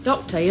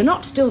Doctor, you're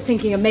not still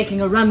thinking of making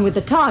a run with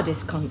the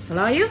TARDIS console,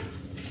 are you?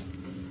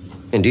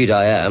 Indeed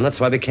I am. That's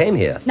why we came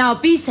here. Now,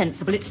 be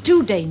sensible. It's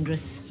too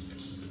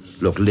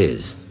dangerous. Look,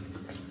 Liz.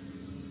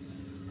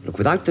 Look,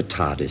 without the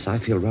TARDIS, I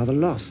feel rather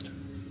lost.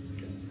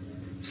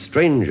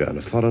 Stranger in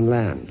a foreign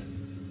land.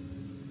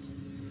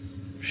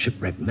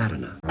 Shipwrecked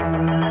mariner.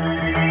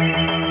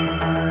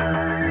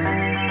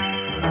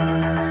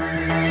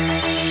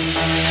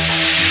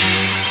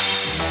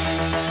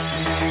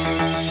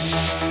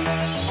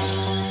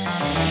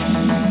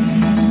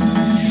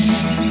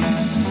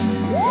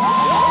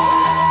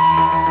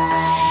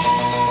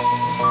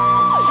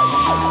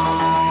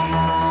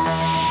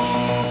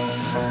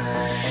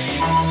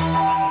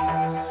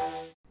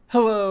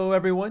 Hello,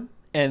 everyone,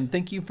 and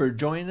thank you for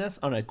joining us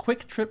on a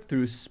quick trip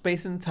through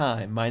space and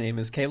time. My name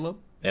is Caleb.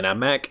 And I'm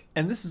Mac.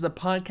 And this is a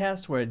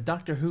podcast where a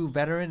Doctor Who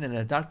veteran and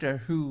a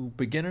Doctor Who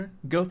beginner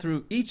go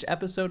through each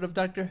episode of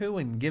Doctor Who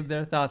and give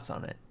their thoughts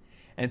on it.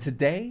 And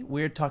today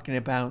we're talking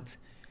about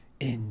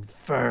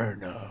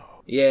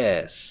Inferno.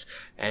 Yes,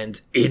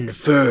 and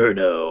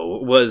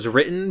Inferno was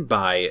written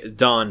by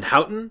Don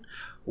Houghton,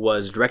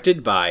 was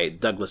directed by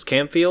Douglas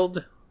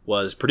Camfield,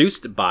 was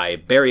produced by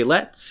Barry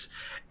Letts,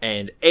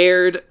 and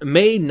aired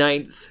May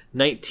 9th,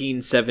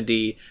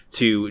 1970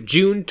 to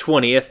June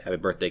 20th, happy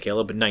birthday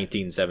Caleb,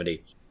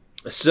 1970.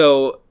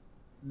 So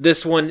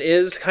this one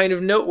is kind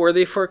of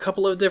noteworthy for a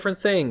couple of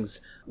different things.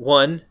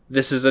 One,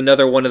 this is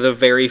another one of the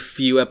very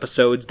few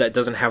episodes that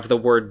doesn't have the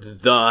word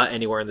 "the"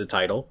 anywhere in the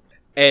title.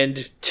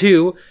 And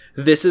two,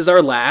 this is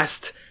our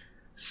last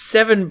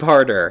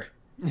 7-parter.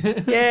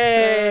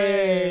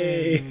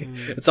 Yay!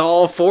 It's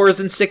all 4s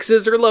and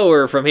 6s or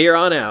lower from here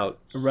on out.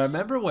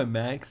 Remember when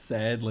Max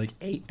said like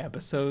 8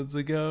 episodes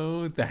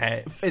ago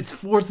that it's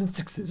 4s and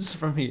 6s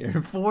from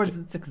here? 4s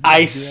and 6s.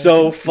 I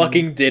so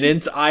fucking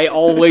didn't. I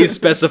always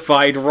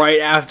specified right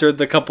after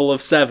the couple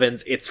of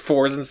 7s, it's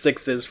 4s and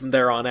 6s from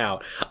there on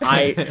out.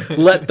 I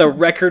let the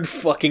record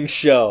fucking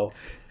show.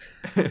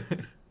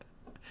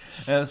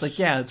 And I was like,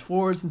 yeah, it's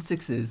 4s and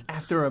 6s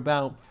after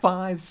about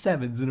 5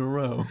 7s in a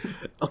row.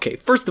 Okay,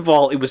 first of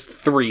all, it was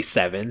 3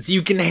 7s.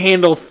 You can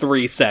handle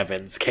 3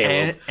 7s,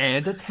 Caleb.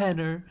 And a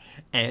tenor,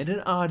 and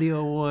an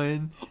audio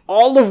one.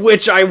 All of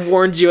which I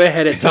warned you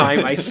ahead of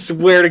time, I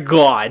swear to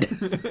God.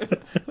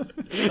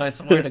 I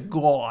swear to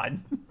God.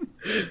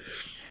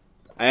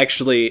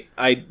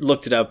 I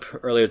looked it up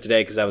earlier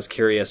today because I was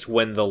curious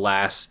when the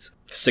last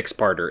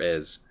 6-parter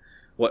is.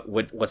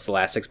 What's the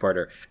last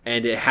 6-parter?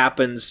 And it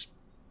happens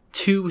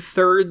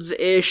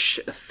 2/3-ish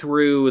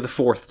through the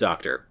 4th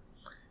Doctor.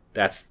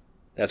 That's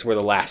where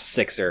the last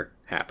 6er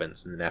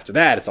happens, and then after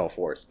that it's all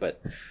 4s.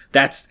 But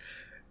that's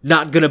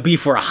not gonna be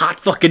for a hot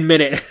fucking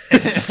minute.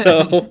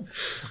 So,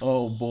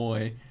 oh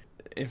boy,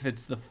 if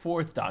it's the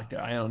 4th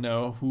Doctor, I don't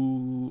know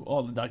who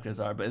all the Doctors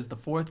are, but is the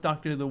 4th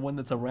Doctor the one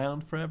that's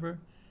around forever?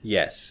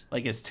 Yes.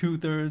 Like it's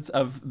 2/3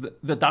 of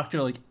the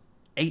Doctor, like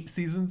 8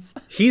 seasons.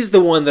 He's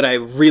the one that I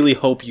really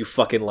hope you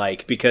fucking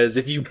like, because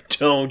if you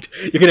don't,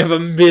 you're gonna have a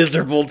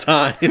miserable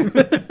time.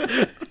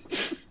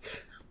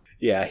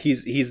 Yeah,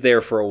 he's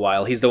there for a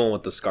while. He's the one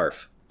with the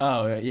scarf.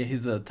 Oh yeah,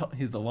 he's the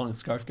long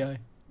scarf guy.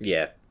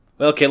 Yeah.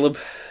 Well, Caleb,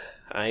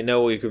 I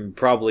know we can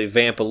probably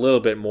vamp a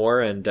little bit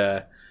more, and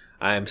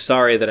I'm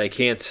sorry that I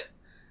can't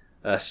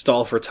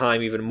stall for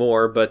time even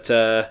more, but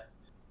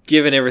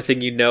given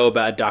everything you know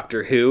about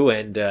Doctor Who,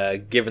 and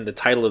given the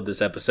title of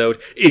this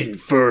episode,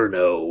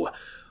 Inferno,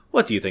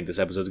 what do you think this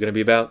episode's going to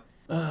be about?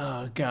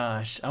 Oh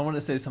gosh, I want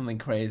to say something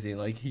crazy,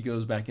 like he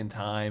goes back in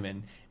time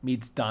and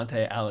meets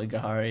Dante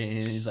Alighieri,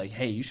 and he's like,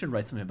 hey, you should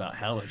write something about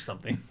hell or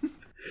something.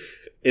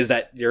 Is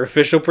that your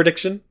official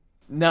prediction?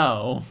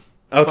 No.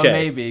 Okay. But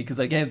maybe, because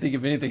I can't think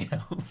of anything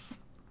else.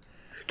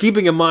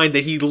 Keeping in mind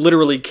that he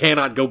literally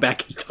cannot go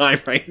back in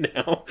time right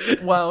now.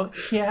 Well,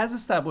 he has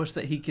established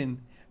that he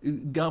can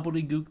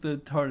gobbledygook the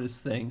TARDIS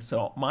thing,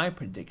 so my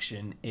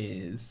prediction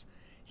is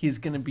he's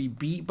going to be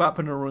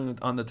beat-bopping around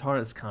on the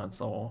TARDIS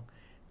console,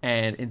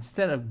 and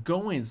instead of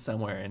going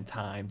somewhere in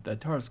time, the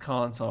TARDIS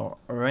console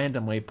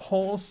randomly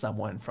pulls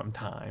someone from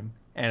time,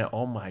 and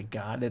oh my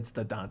god, it's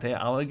the Dante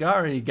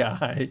Alighieri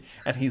guy,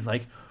 and he's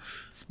like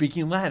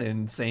speaking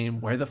Latin, saying,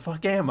 where the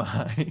fuck am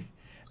I?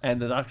 And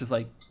the Doctor's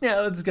like, yeah,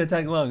 let's go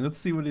tag along, let's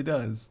see what he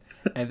does.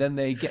 And then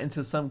they get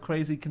into some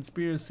crazy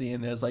conspiracy,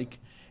 and there's like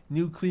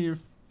nuclear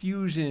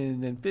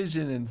fusion and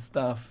fission and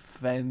stuff,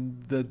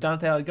 and the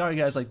Dante Alighieri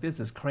guy's like, this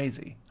is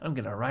crazy, I'm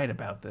gonna write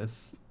about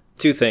this.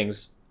 2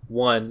 things.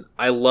 One,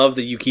 I love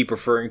that you keep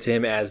referring to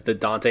him as the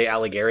Dante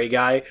Alighieri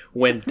guy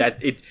when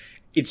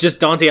it's just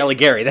Dante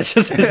Alighieri. That's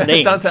just his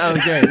name. Dante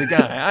Alighieri, the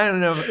guy. I don't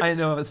know if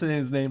I'm saying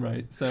his name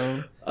right, so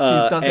he's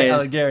Dante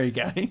Alighieri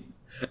guy.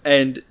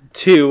 And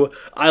 2,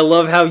 I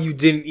love how you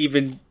didn't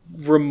even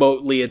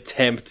remotely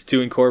attempt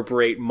to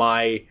incorporate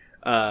my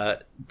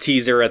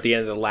teaser at the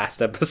end of the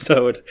last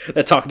episode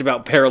that talked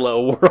about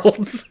parallel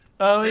worlds.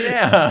 Oh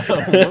yeah,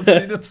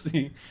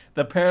 whoopsie-doopsie.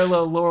 The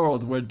parallel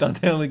world where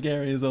Dante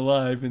Alighieri is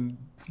alive in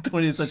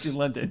 20th century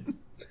London.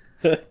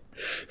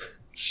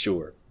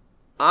 Sure.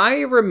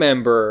 I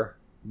remember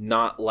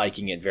not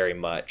liking it very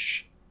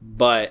much.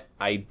 but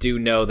I do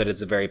know that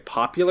it's a very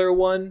popular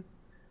one,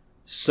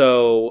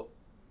 so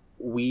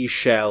we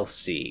shall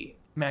see.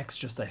 Mac's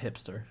just a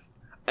hipster.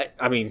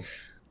 I mean,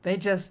 they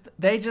just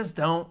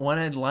don't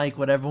want to like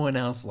what everyone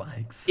else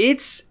likes.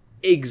 It's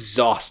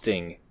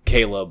exhausting,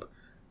 Caleb,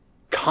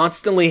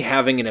 constantly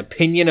having an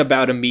opinion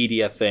about a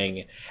media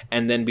thing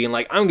and then being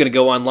like, I'm gonna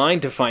go online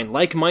to find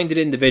like-minded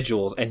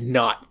individuals and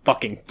not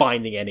fucking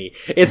finding any.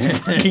 It's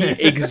fucking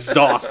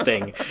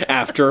exhausting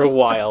after a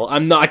while.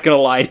 I'm not gonna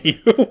lie to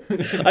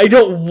you. I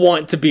don't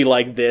want to be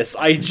like this.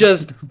 I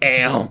just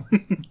am.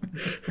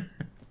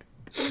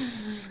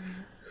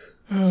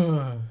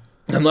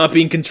 I'm not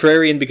being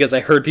contrarian because I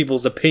heard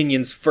people's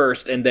opinions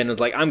first and then was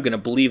like, I'm gonna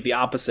believe the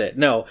opposite.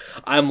 No,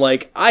 I'm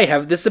like, I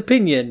have this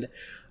opinion.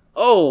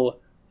 Oh,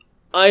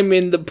 I'm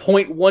in the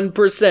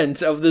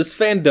 0.1% of this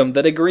fandom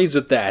that agrees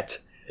with that.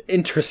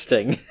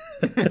 Interesting.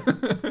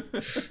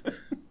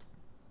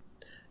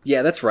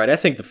 Yeah, that's right. I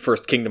think the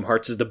first Kingdom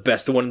Hearts is the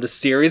best one in the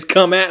series.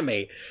 Come at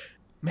me.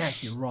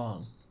 Mac, you're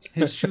wrong.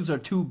 His shoes are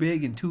too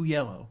big and too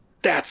yellow.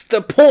 That's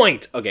the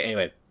point! Okay,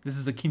 anyway. This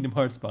is a Kingdom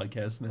Hearts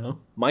podcast now.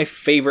 My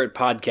favorite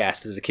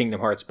podcast is a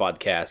Kingdom Hearts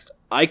podcast.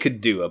 I could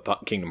do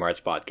a Kingdom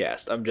Hearts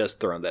podcast. I'm just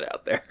throwing that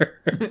out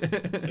there.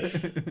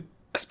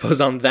 I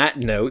suppose on that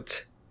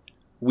note,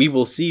 we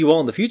will see you all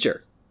in the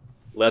future.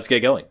 Let's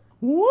get going.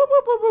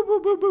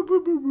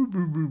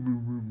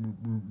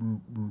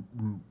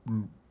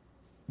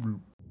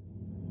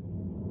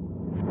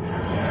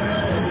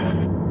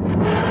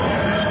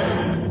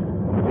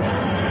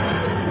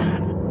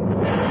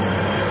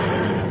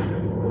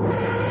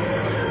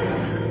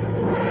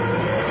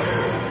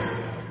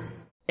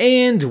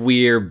 And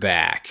we're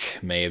back.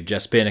 May have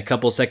just been a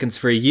couple seconds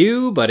for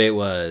you, but it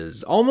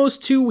was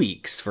almost 2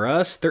 weeks for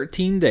us,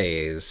 13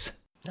 days.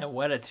 And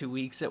what a 2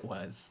 weeks it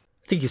was.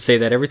 I think you say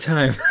that every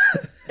time.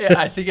 Yeah,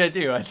 I think I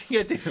do.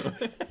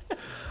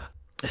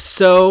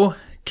 So,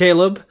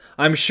 Caleb,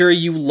 I'm sure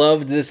you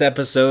loved this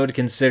episode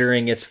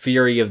considering it's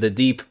Fury of the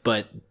Deep,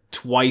 but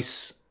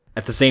twice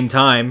at the same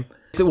time.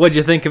 What'd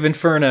you think of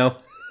Inferno?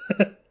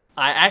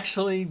 I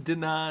actually did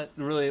not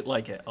really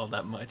like it all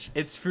that much.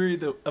 It's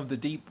Fury of the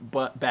Deep,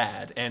 but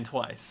bad, and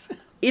twice.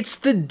 It's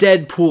the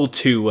Deadpool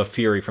 2 of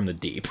Fury from the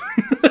Deep.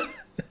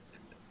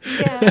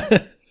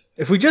 Yeah.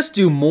 If we just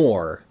do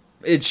more,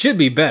 it should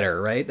be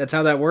better, right? That's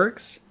how that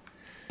works?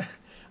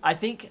 I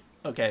think,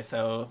 okay,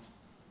 so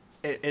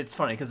it's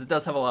funny, because it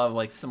does have a lot of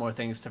like similar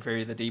things to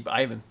Fury of the Deep.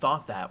 I even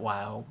thought that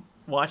while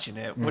watching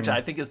it, which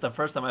I think is the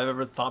first time I've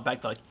ever thought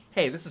back to like,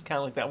 hey, this is kind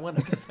of like that one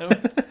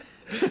episode.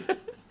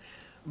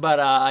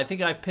 But I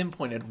think I've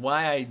pinpointed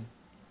why I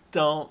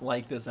don't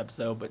like this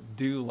episode, but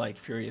do like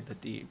Fury of the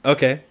Deep.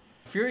 Okay.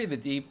 Fury of the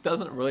Deep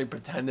doesn't really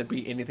pretend to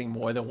be anything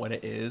more than what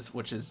it is,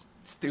 which is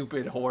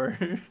stupid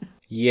horror.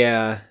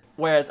 Yeah.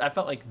 Whereas I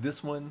felt like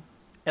this one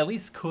at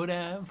least could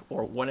have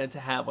or wanted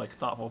to have like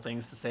thoughtful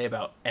things to say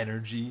about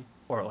energy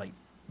or like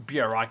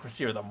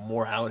bureaucracy or the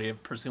morality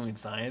of pursuing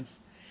science.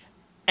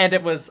 And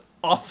it was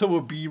also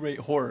a B-rate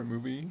horror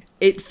movie.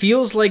 It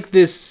feels like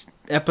this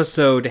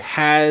episode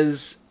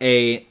has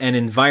an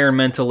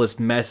environmentalist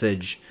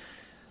message.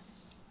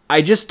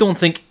 I just don't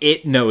think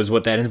it knows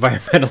what that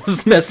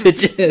environmentalist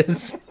message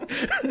is.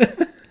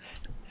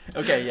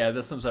 Okay, yeah,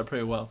 that sums up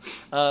pretty well.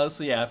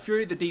 So yeah,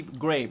 Fury of the Deep,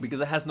 great,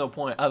 because it has no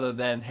point other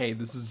than, hey,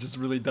 this is just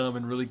really dumb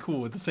and really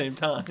cool at the same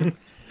time.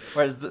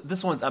 Whereas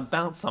this one's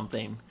about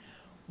something.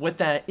 What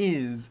that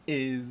is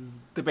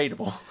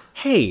debatable.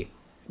 Hey,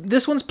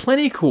 this one's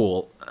plenty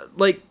cool.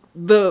 Like,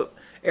 the,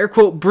 air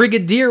quote,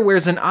 Brigadier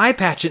wears an eye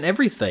patch and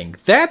everything.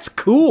 That's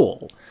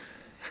cool.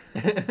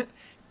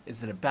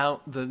 Is it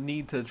about the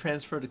need to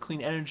transfer to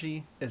clean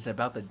energy? Is it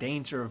about the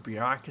danger of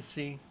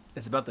bureaucracy?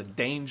 Is it about the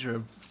danger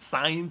of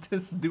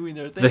scientists doing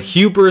their thing? The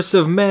hubris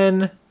of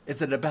men?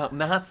 Is it about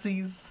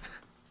Nazis?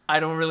 I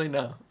don't really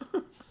know.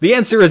 The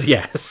answer is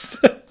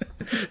yes.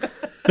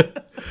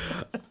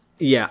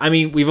 Yeah, I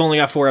mean, we've only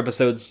got 4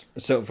 episodes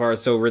so far,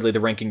 so really the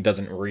ranking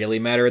doesn't really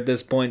matter at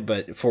this point,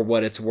 but for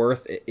what it's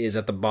worth, it is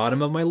at the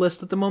bottom of my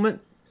list at the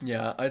moment.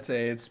 Yeah, I'd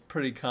say it's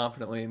pretty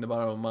confidently in the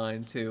bottom of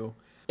mine, too.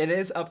 It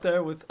is up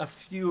there with a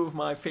few of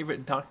my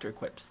favorite Doctor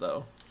quips,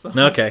 though. So.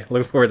 Okay,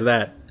 look forward to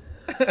that.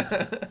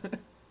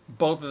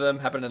 Both of them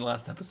happened in the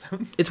last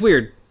episode. It's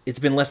weird. It's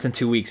been less than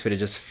 2 weeks, but it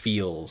just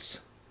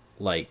feels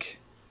like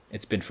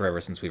it's been forever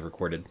since we've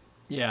recorded.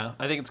 Yeah,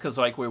 I think it's because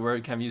like we were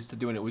kind of used to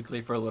doing it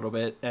weekly for a little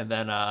bit, and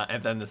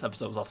then this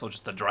episode was also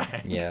just a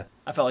drag. Yeah,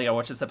 I felt like I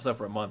watched this episode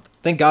for a month.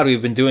 Thank God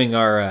we've been doing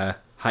our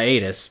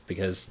hiatus,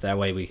 because that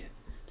way we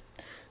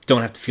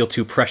don't have to feel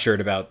too pressured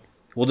about.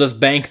 We'll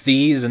just bank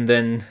these and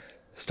then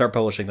start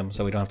publishing them,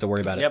 so we don't have to worry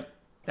about it. Yep,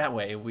 that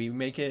way we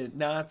make it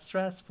not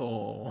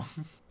stressful.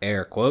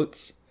 Air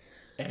quotes.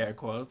 Air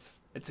quotes.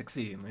 It's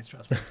exceedingly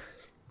stressful.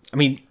 I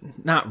mean,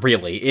 not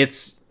really.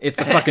 It's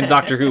a fucking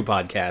Doctor Who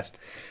podcast.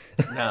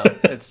 No,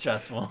 it's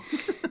stressful.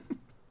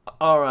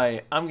 All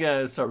right, I'm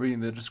gonna start reading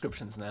the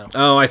descriptions now.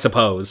 Oh, I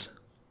suppose.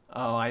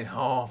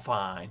 Oh,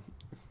 fine.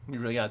 You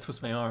really gotta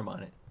twist my arm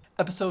on it.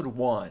 Episode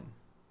 1.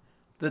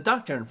 The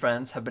Doctor and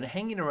friends have been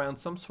hanging around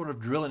some sort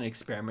of drilling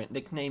experiment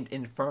nicknamed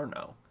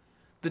Inferno.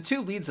 The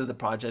two leads of the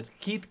project,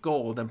 Keith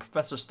Gold and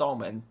Professor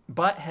Stallman,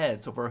 butt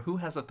heads over who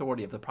has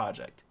authority of the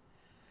project.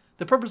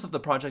 The purpose of the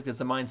project is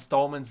to mine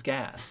Stallman's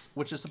gas,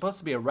 which is supposed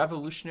to be a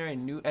revolutionary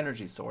new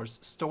energy source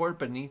stored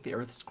beneath the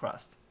Earth's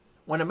crust.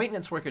 When a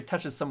maintenance worker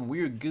touches some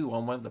weird goo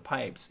on one of the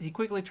pipes, he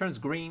quickly turns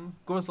green,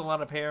 grows a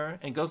lot of hair,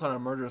 and goes on a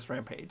murderous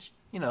rampage.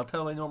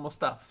 Totally normal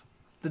stuff.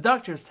 The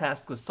Doctor is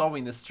tasked with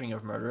solving this string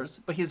of murders,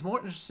 but he is more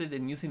interested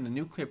in using the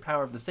nuclear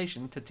power of the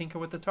station to tinker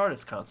with the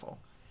TARDIS console.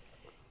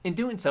 In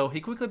doing so,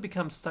 he quickly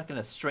becomes stuck in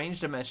a strange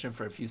dimension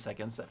for a few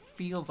seconds that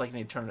feels like an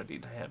eternity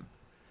to him.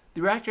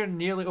 The reactor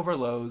nearly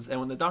overloads, and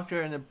when the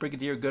Doctor and the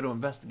Brigadier go to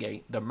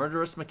investigate, the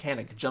murderous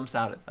mechanic jumps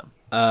out at them.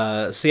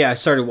 So yeah, I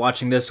started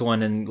watching this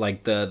one, and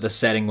like the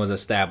setting was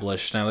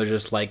established, and I was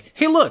just like,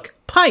 hey look,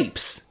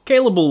 pipes!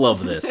 Caleb will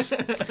love this.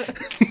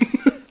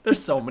 There's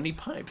so many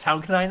pipes.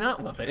 How can I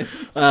not love it?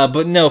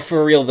 But no,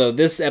 for real though,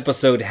 this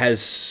episode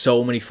has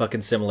so many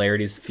fucking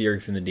similarities to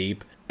Fury from the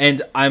Deep.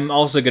 And I'm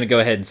also going to go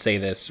ahead and say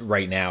this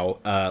right now.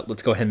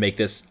 Let's go ahead and make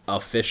this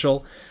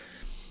official.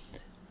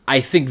 I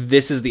think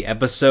this is the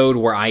episode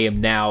where I am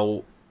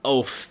now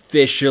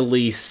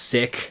officially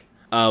sick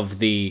of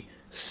the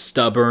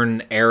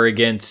stubborn,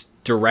 arrogant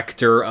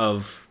director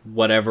of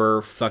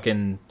whatever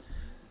fucking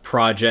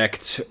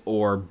project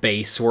or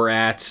base we're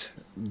at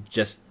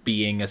just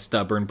being a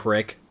stubborn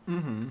prick.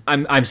 Mm-hmm.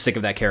 I'm sick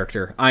of that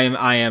character.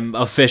 I am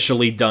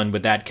officially done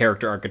with that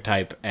character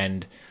archetype,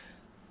 and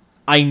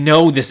I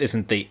know this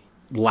isn't the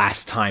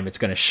last time it's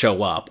going to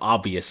show up,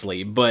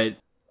 obviously, but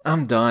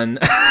I'm done.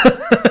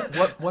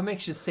 What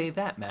makes you say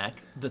that,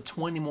 Mac? The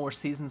 20 more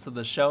seasons of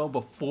the show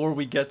before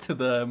we get to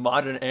the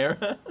modern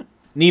era?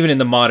 And even in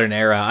the modern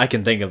era, I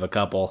can think of a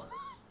couple.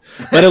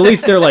 But at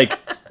least they're, like,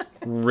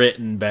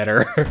 written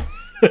better.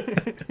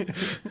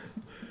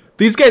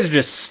 These guys are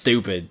just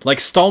stupid. Like,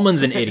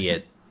 Stallman's an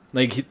idiot.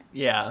 Like,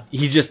 yeah,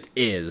 he just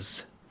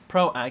is.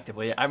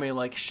 Proactively. I mean,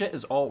 like, shit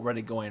is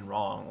already going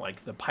wrong.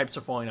 Like, the pipes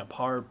are falling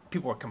apart.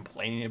 People are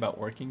complaining about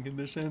working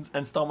conditions.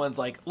 And Stallman's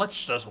like,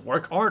 let's just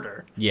work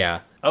harder.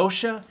 Yeah.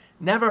 OSHA?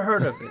 Never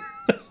heard of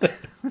it.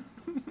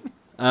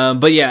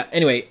 But yeah,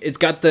 anyway, it's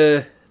got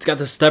the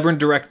stubborn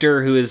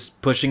director who is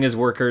pushing his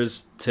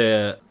workers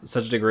to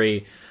such a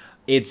degree.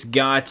 It's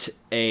got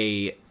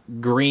a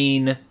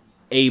green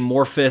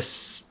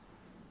amorphous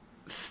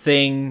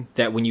thing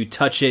that when you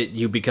touch it,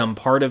 you become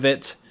part of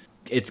it.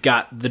 It's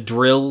got the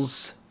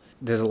drills.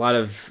 There's a lot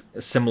of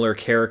similar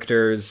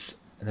characters.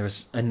 And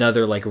there's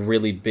another like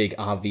really big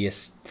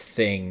obvious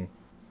thing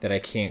that I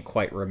can't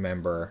quite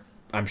remember.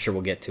 I'm sure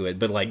we'll get to it,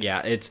 but like,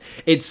 yeah,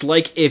 it's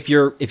like if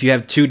you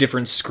have two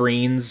different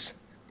screens.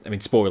 I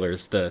mean,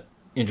 spoilers, the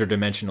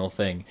interdimensional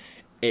thing.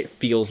 It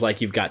feels like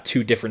you've got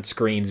two different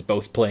screens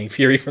both playing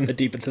Fury from the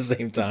Deep at the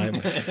same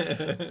time.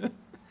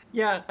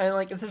 Yeah, and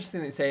like it's interesting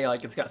that you say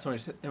like it's got so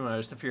many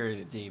similarities to Fury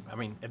of the Deep. I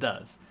mean, it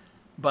does,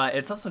 but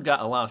it's also got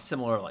a lot of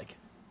similar like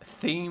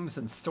themes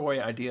and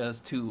story ideas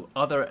to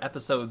other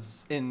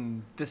episodes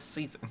in this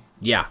season.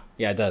 Yeah,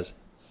 it does.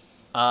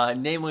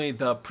 Namely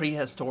the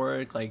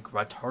prehistoric, like,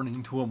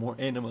 returning to a more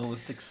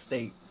animalistic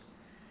state.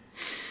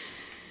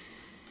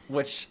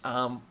 Which,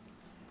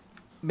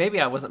 maybe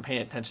I wasn't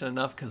paying attention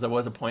enough, because there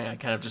was a point I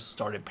kind of just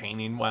started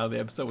painting while the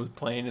episode was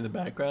playing in the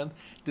background.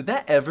 Did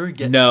that ever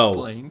get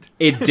explained?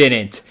 No, it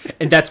didn't.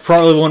 And that's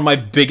probably one of my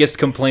biggest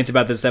complaints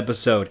about this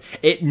episode.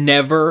 It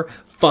never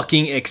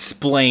fucking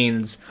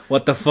explains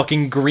what the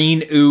fucking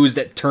green ooze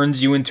that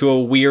turns you into a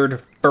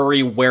weird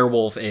furry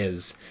werewolf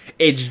is.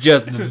 It's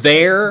just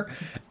there,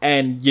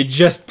 and you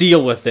just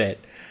deal with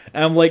it.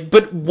 And I'm like,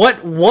 but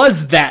what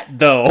was that,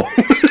 though?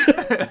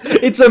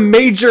 It's a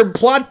major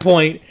plot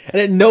point,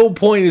 and at no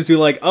point is you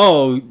like,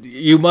 oh,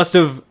 you must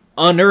have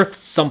unearthed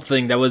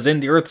something that was in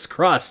the Earth's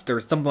crust, or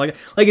something like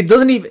that. Like, it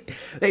doesn't even...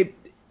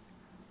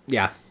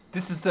 Yeah.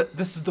 This is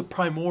the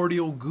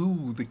primordial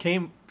goo the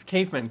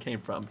cavemen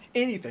came from.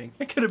 Anything.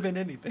 It could have been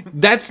anything.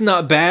 That's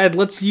not bad.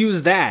 Let's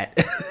use that.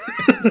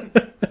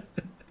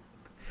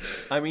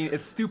 I mean,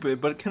 it's stupid,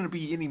 but it couldn't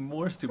be any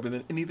more stupid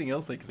than anything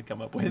else they could have come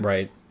up with.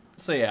 Right.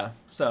 So yeah,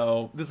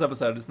 so this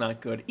episode is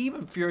not good.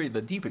 Even Fury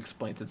the Deep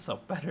explains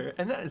itself better,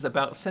 and that is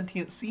about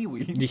sentient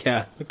seaweed.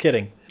 Yeah, no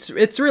kidding.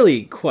 It's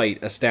really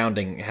quite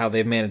astounding how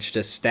they've managed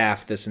to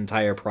staff this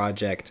entire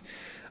project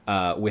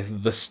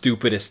with the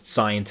stupidest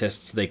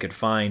scientists they could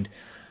find.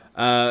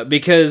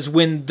 Because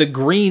when the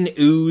green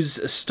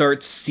ooze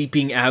starts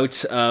seeping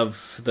out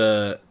of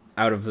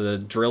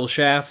the drill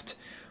shaft,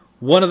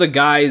 one of the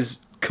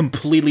guys,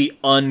 completely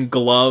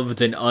ungloved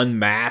and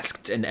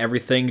unmasked and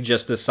everything,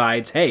 just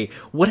decides, hey,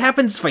 what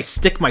happens if I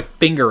stick my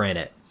finger in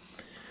it?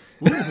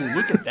 Ooh,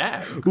 look at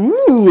that.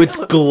 Ooh, it's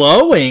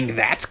glowing.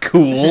 That's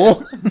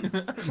cool.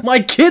 My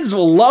kids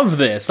will love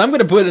this. I'm going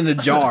to put it in a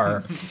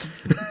jar.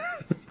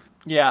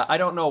 Yeah, I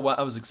don't know what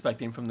I was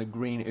expecting from the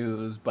green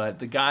ooze, but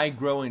the guy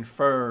growing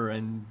fur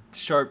and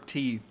sharp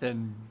teeth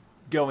and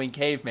going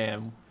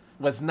caveman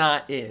was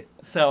not it.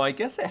 So I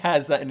guess it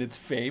has that in its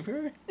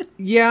favor.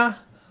 Yeah.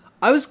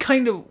 I was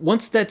kind of,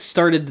 once that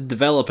started to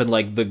develop and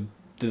like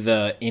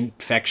the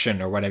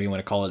infection or whatever you want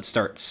to call it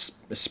starts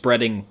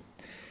spreading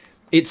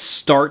it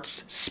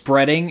starts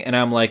spreading, and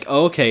I'm like,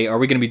 oh, okay, are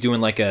we going to be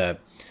doing like a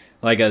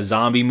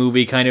zombie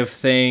movie kind of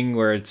thing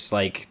where it's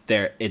like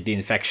the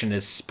infection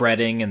is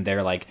spreading and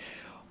they're like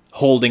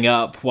holding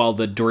up while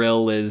the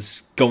drill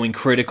is going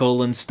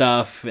critical and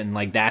stuff, and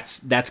like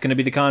that's going to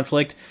be the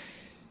conflict?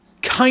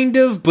 Kind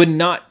of, but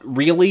not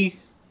really,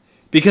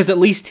 because at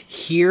least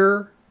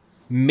here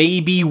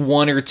maybe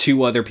one or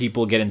two other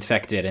people get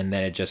infected and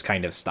then it just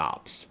kind of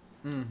stops.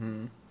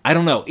 I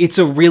don't know, it's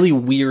a really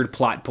weird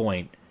plot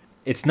point.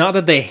 It's not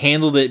that they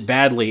handled it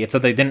badly, it's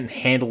that they didn't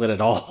handle it at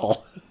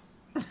all.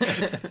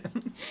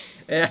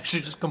 They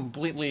actually just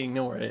completely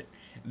ignore it,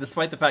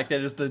 despite the fact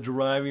that it's the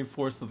driving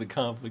force of the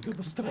conflict of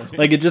the story.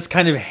 Like, it's just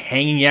kind of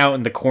hanging out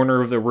in the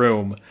corner of the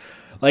room.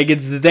 Like,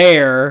 it's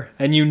there,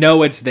 and you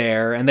know it's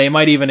there, and they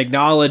might even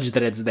acknowledge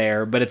that it's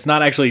there, but it's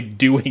not actually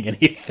doing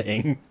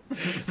anything.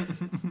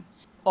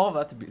 All of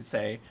that to be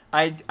say,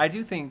 I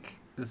do think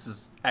this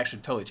is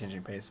actually totally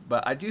changing pace,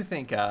 but I do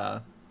think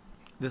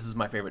this is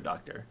my favorite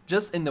Doctor,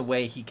 just in the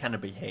way he kind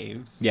of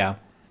behaves. Yeah.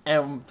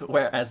 And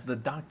whereas the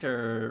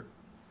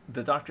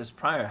doctors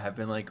prior have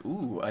been like,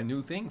 ooh, a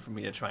new thing for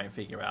me to try and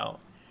figure out.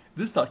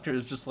 This Doctor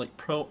is just like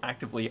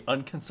proactively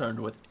unconcerned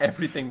with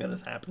everything that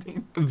is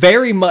happening.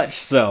 Very much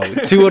so,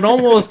 to an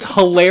almost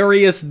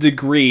hilarious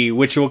degree,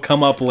 which will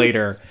come up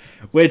later.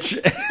 Which,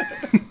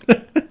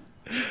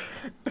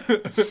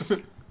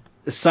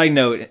 side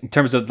note, in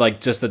terms of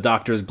like just the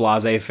Doctor's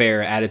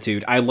blasé-faire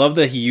attitude, I love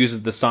that he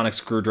uses the sonic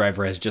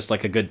screwdriver as just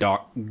like a good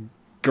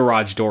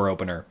garage door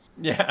opener.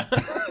 Yeah.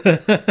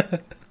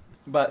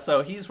 But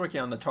so he's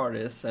working on the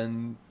TARDIS,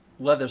 and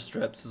Leather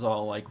Strips is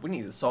all like, we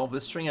need to solve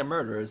this string of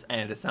murders,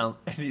 and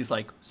he's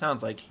like,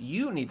 sounds like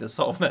you need to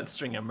solve that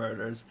string of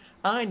murders.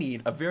 I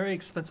need a very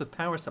expensive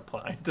power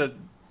supply to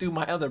do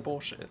my other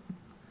bullshit.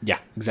 Yeah,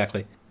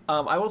 exactly.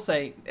 I will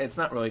say it's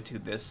not really to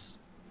this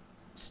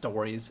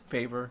story's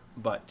favor,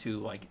 but to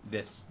like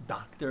this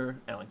Doctor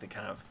and like the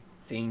kind of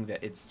thing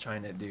that it's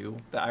trying to do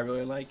that I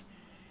really like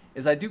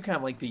is I do kind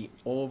of like the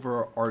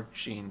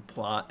overarching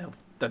plot of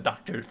the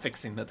Doctor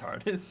fixing the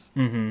TARDIS.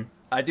 Mm-hmm.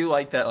 I do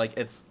like that, like,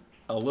 it's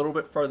a little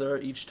bit further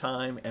each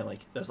time, and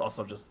like there's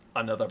also just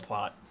another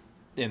plot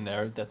in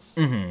there that's...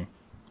 Mm-hmm.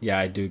 Yeah,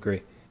 I do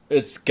agree.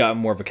 It's got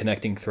more of a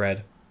connecting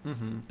thread.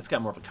 Mm-hmm. It's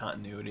got more of a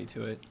continuity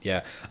to it.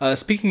 Yeah.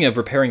 Speaking of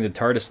repairing the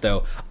TARDIS,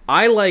 though,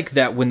 I like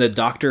that when the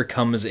Doctor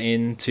comes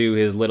into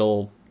his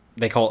little...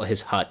 They call it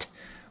his hut.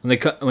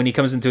 When he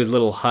comes into his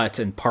little hut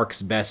and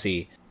parks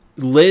Bessie,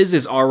 Liz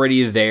is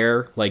already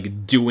there,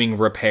 like, doing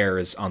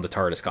repairs on the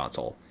TARDIS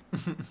console.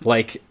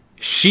 Like,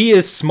 she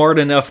is smart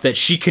enough that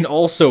she can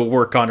also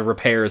work on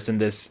repairs on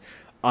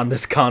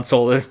this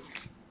console that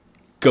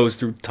goes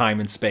through time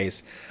and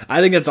space.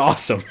 I think that's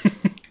awesome.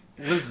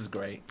 Liz is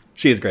great.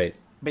 She is great.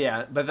 But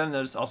yeah, but then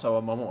there's also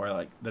a moment where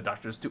like the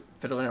Doctor's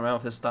fiddling around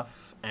with his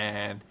stuff,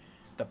 and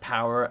the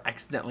power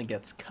accidentally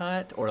gets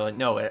cut, or like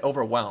no, it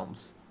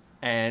overwhelms,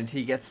 and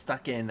he gets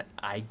stuck in,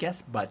 I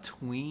guess,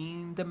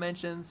 between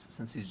dimensions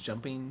since he's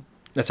jumping.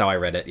 That's how I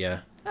read it. Yeah.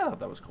 I thought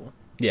that was cool.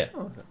 Yeah.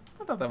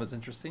 I thought that was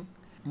interesting.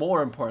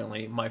 More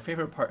importantly, my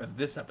favorite part of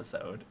this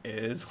episode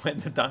is when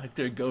the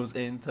Doctor goes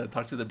in to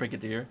talk to the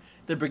Brigadier.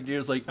 The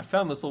Brigadier's like, I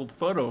found this old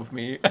photo of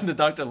me. And the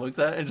Doctor looks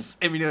at it and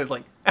just immediately is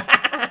like,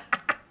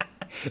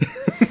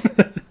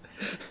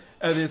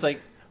 and he's like,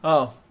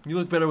 oh, you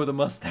look better with a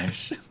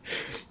mustache.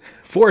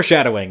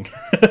 Foreshadowing.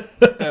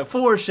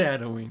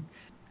 Foreshadowing.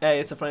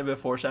 Hey, it's a funny bit of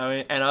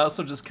foreshadowing. And I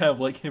also just kind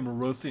of like him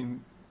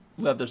roasting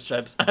Leather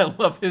Strips. I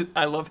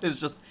love his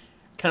just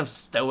kind of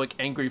stoic,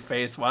 angry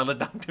face while the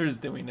Doctor is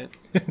doing it.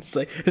 It's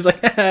like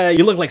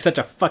you look like such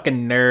a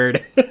fucking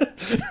nerd.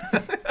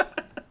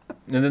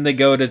 And then they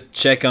go to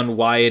check on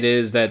why it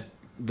is that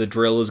the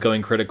drill is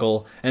going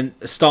critical, and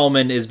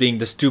Stallman is being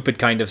the stupid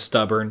kind of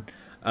stubborn,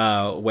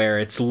 where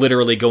it's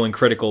literally going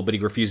critical, but he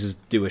refuses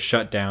to do a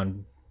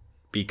shutdown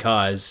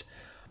because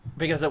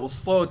it will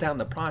slow down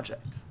the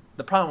project.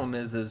 The problem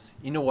is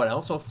you know what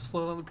else will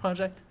slow down the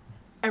project?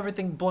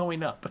 Everything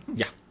blowing up.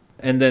 Yeah.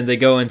 And then they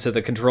go into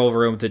the control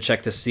room to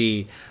check to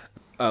see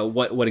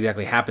what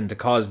exactly happened to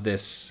cause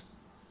this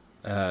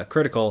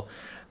critical.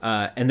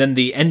 And then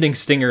the ending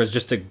stinger is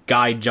just a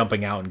guy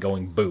jumping out and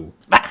going boo.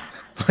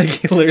 Like,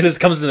 he literally just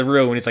comes into the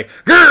room and he's like,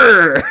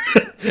 grrr!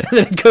 And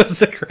then it goes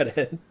to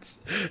credits.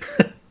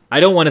 I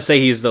don't want to say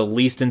he's the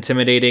least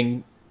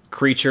intimidating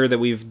creature that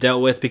we've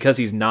dealt with, because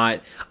he's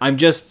not. I'm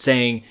just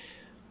saying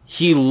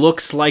he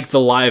looks like the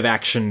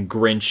live-action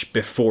Grinch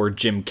before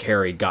Jim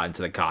Carrey got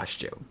into the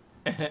costume.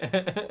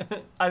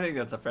 I think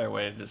that's a fair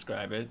way to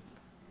describe it.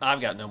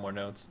 I've got no more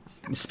notes.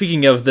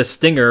 Speaking of the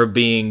stinger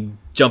being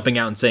jumping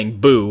out and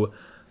saying boo,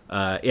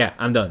 yeah,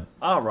 I'm done.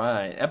 All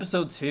right,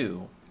 episode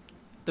 2.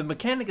 The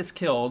mechanic is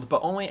killed, but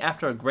only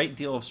after a great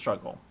deal of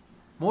struggle.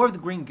 More of the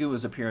green goo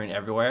is appearing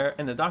everywhere,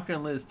 and the Doctor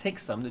and Liz take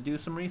some to do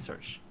some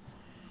research.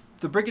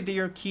 The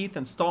Brigadier, Keith,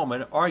 and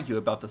Stallman argue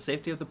about the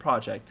safety of the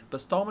project,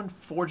 but Stallman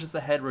forges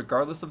ahead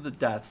regardless of the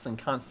deaths and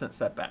constant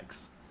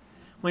setbacks.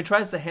 When he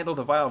tries to handle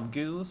the vial of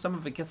goo, some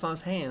of it gets on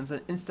his hands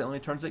and instantly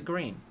turns it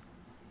green.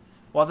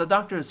 While the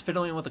Doctor is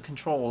fiddling with the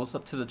controls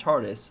up to the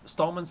TARDIS,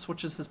 Stallman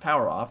switches his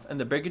power off, and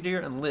the Brigadier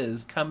and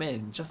Liz come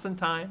in just in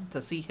time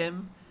to see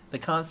him, the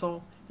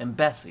console, and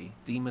Bessie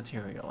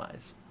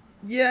dematerialize.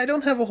 Yeah, I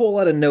don't have a whole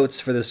lot of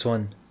notes for this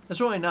one. It's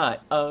really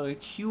not. A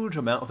huge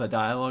amount of the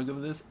dialogue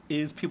of this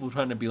is people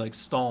trying to be like,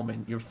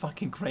 Stallman, you're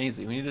fucking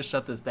crazy. We need to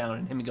shut this down.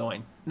 And him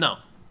going, no,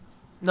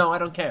 I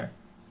don't care.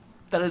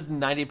 That is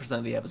 90%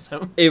 of the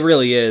episode. It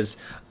really is.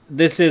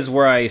 This is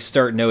where I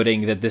start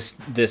noting that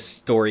this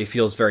story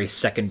feels very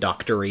Second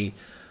Doctor-y,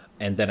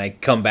 and then I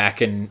come back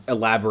and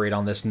elaborate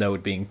on this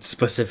note being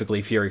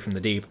specifically Fury from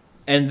the Deep.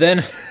 And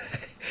then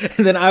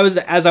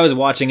as I was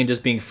watching and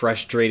just being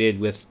frustrated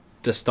with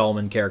the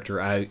Stallman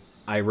character,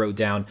 I wrote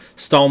down,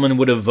 Stallman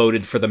would have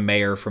voted for the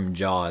mayor from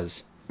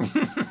Jaws.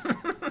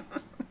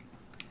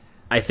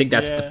 I think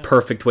that's the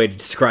perfect way to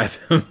describe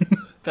him.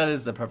 That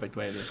is the perfect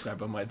way to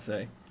describe him, I'd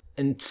say.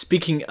 And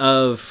speaking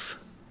of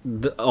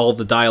all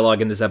the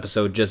dialogue in this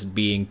episode just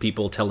being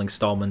people telling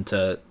Stallman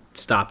to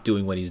stop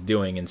doing what he's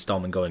doing and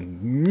Stallman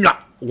going, no!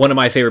 One of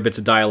my favorite bits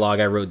of dialogue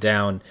I wrote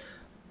down,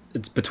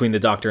 it's between the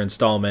Doctor and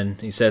Stallman.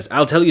 He says,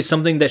 I'll tell you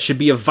something that should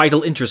be of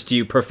vital interest to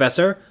you,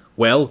 Professor.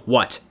 Well,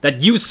 what? That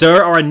you,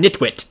 sir, are a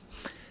nitwit.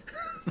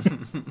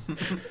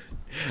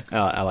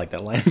 I like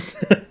that line.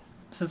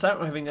 Since I don't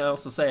have anything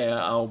else to say,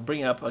 I'll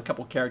bring up a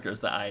couple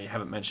characters that I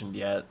haven't mentioned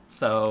yet.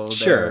 So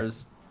sure.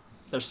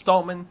 There's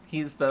Stallman,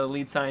 he's the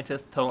lead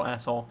scientist, total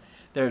asshole.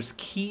 There's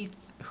Keith,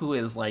 who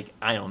is like,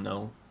 I don't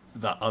know,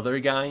 the other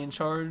guy in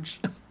charge,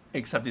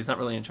 except he's not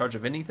really in charge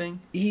of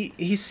anything.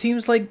 He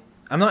seems like,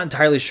 I'm not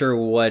entirely sure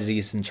what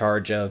he's in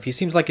charge of. He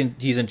seems like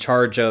he's in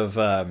charge of,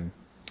 I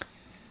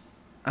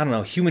don't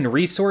know, human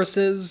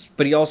resources,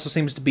 but he also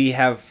seems to be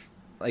a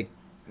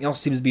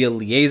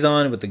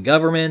liaison with the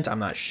government. I'm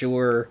not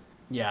sure.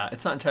 Yeah,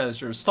 it's not entirely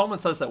sure. Stallman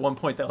says at one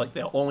point that like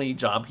the only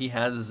job he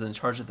has is in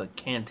charge of the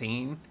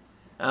canteen.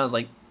 And I was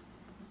like,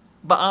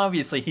 but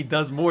obviously he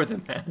does more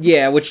than that.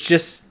 Yeah, which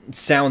just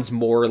sounds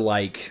more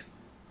like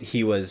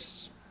he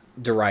was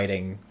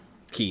deriding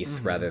Keith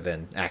rather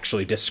than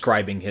actually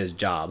describing his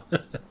job.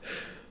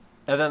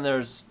 And then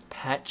there's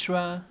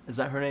Petra. Is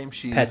that her name?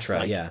 She's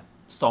Petra, yeah.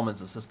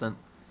 Stallman's assistant.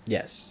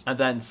 Yes. And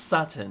then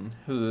Sutton,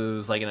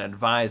 who's like an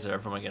advisor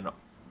from like an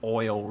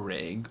oil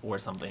rig or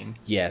something.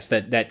 Yes,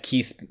 that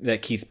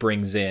Keith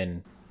brings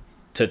in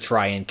to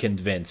try and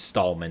convince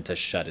Stallman to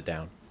shut it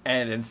down.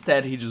 And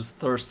instead he just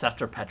thirsts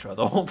after Petra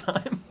the whole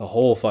time. The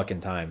whole fucking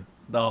time.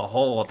 The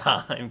whole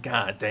time.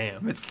 God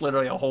damn. It's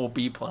literally a whole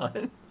B-plot.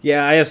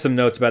 Yeah, I have some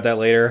notes about that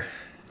later.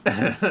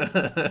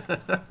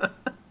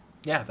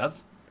 Yeah,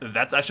 that's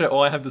actually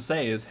all I have to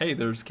say is, hey,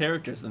 there's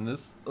characters in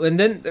this. And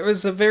then there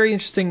was a very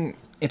interesting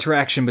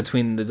interaction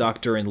between the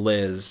Doctor and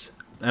Liz.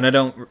 And I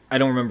don't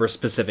remember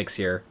specifics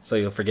here, so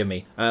you'll forgive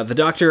me. The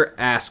Doctor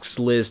asks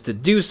Liz to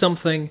do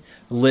something.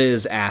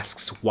 Liz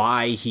asks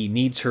why he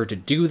needs her to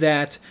do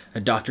that. The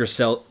Doctor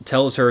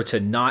tells her to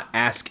not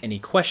ask any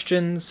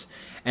questions.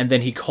 And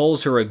then he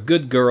calls her a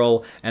good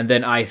girl, and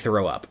then I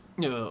throw up.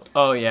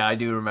 Oh yeah, I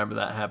do remember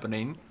that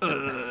happening.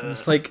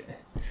 It's like,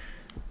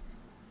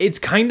 it's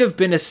kind of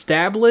been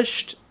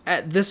established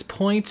at this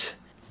point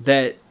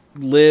that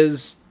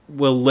Liz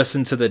will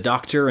listen to the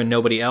Doctor and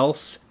nobody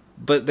else.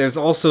 But there's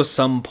also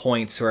some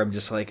points where I'm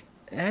just like,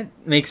 that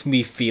makes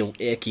me feel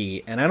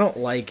icky, and I don't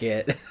like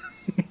it.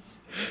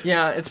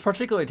 Yeah, it's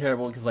particularly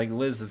terrible because like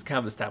Liz is kind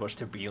of established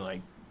to be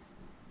like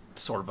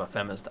sort of a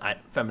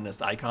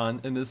feminist icon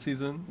in this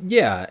season.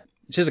 Yeah,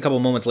 she has a couple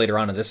moments later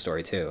on in this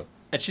story too.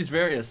 And she's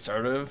very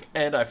assertive,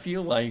 and I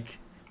feel like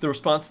the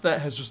response to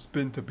that has just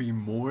been to be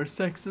more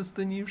sexist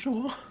than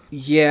usual.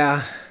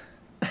 Yeah.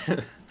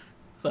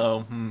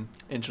 So,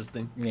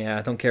 interesting. Yeah,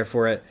 I don't care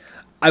for it.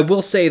 I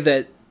will say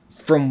that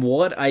from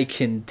what I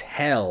can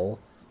tell,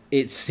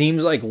 it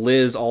seems like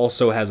Liz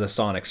also has a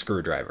sonic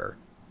screwdriver.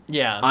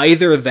 Yeah.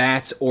 Either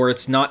that, or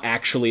it's not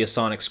actually a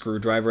sonic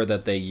screwdriver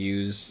that they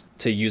use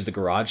to use the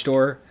garage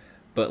door,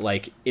 but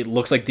like it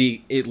looks like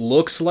the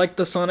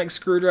sonic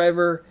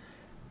screwdriver,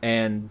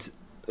 and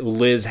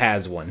Liz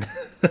has one.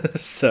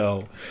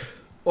 So,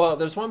 well,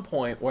 there's one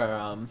point where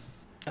I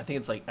think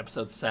it's like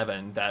episode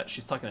 7 that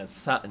she's talking to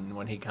Sutton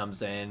when he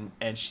comes in,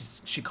 and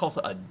she calls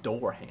it a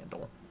door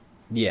handle.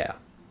 Yeah.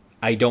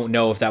 I don't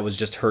know if that was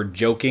just her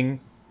joking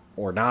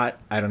or not.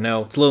 I don't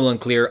know. It's a little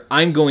unclear.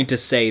 I'm going to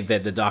say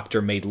that the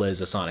Doctor made Liz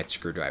a sonic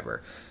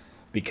screwdriver.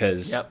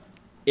 Because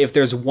if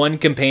there's one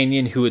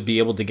companion who would be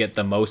able to get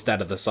the most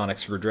out of the sonic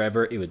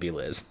screwdriver, it would be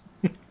Liz.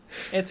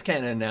 It's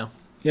canon now.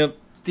 Yep.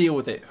 Deal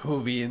with it,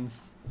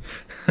 Whovians.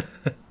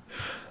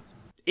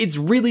 It's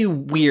really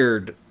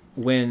weird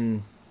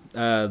when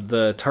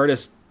the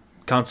TARDIS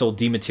console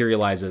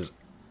dematerializes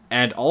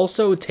and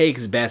also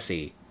takes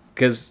Bessie.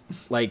 Because,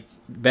 like,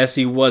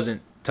 Bessie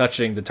wasn't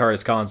touching the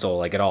TARDIS console,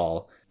 like, at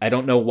all. I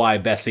don't know why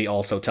Bessie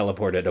also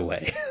teleported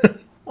away.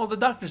 Well, the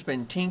Doctor's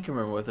been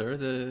tinkering with her.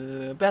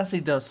 The Bessie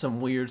does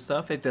some weird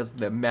stuff. It does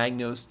the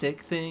magno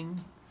stick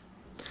thing.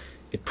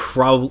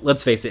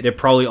 Let's face it, it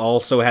probably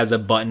also has a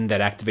button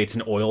that activates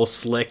an oil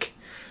slick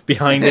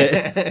behind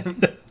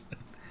it.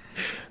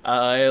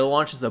 It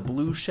launches a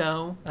blue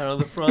shell out of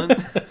the front.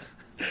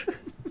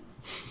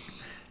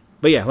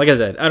 But yeah, like I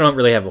said, I don't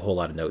really have a whole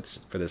lot of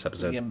notes for this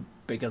episode. Again,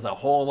 because a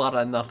whole lot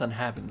of nothing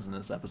happens in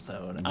this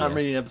episode. Yeah. I'm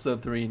reading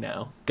episode 3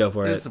 now. Go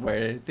for This it. is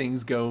where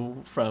things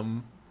go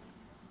from...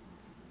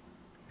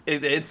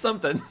 It's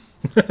something.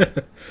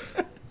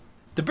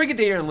 The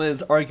Brigadier and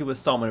Liz argue with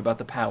Stallman about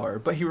the power,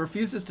 but he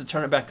refuses to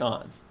turn it back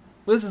on.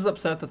 Liz is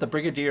upset that the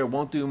Brigadier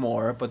won't do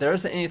more, but there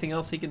isn't anything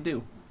else he can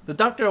do. The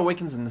Doctor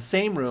awakens in the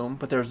same room,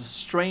 but there's a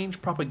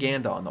strange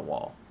propaganda on the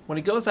wall. When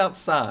he goes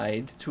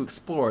outside to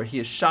explore, he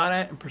is shot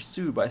at and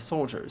pursued by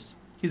soldiers.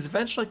 He's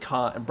eventually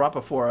caught and brought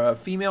before a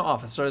female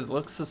officer that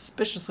looks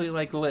suspiciously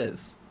like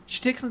Liz.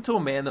 She takes him to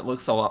a man that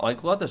looks a lot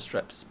like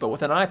Leatherstrips, but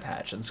with an eye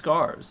patch and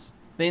scars.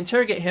 They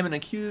interrogate him and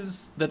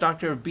accuse the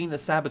Doctor of being a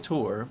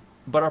saboteur,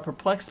 but are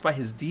perplexed by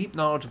his deep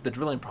knowledge of the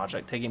drilling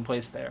project taking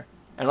place there.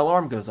 An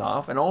alarm goes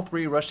off, and all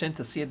three rush in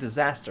to see a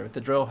disaster at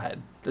the drill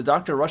head. The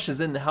Doctor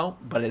rushes in to help,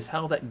 but is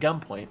held at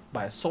gunpoint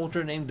by a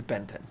soldier named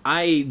Benton.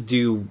 I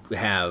do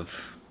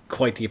have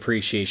quite the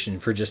appreciation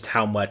for just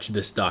how much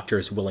this Doctor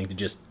is willing to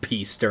just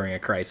peace during a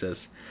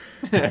crisis.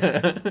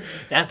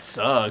 That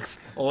sucks.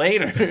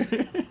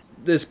 Later.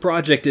 This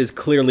project is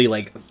clearly,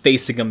 like,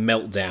 facing a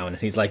meltdown, and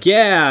he's like,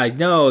 yeah,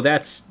 no,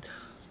 that's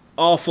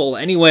awful.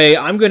 Anyway,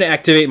 I'm going to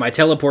activate my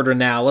teleporter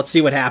now. Let's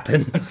see what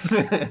happens.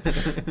 I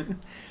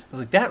was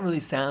like, that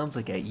really sounds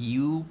like a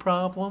you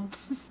problem.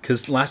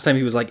 Because last time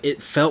he was like,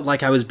 it felt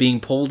like I was being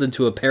pulled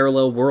into a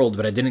parallel world,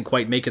 but I didn't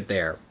quite make it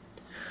there.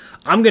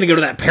 I'm going to go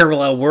to that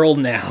parallel world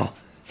now.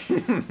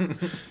 I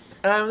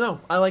don't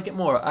know. I like it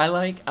more. I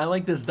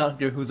like this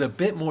Doctor who's a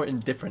bit more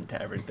indifferent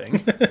to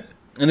everything.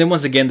 And then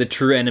once again, the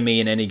true enemy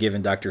in any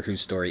given Doctor Who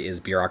story is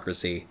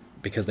bureaucracy.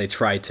 Because they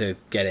try to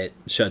get it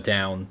shut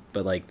down,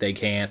 but like they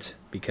can't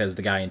because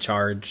the guy in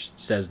charge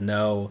says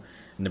no.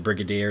 And the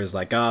Brigadier is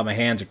like, oh, my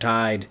hands are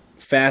tied.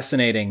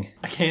 Fascinating.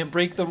 I can't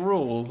break the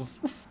rules.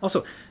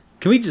 Also,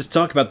 can we just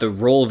talk about the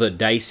roll of the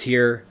dice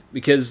here?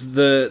 Because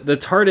the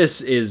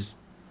TARDIS is,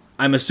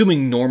 I'm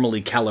assuming,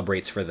 normally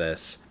calibrates for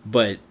this,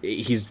 but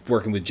he's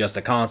working with just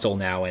a console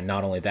now, and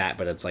not only that,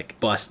 but it's like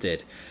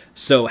busted.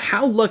 So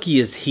how lucky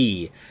is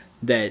he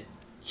that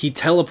he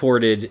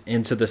teleported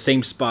into the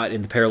same spot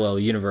in the parallel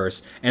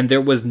universe, and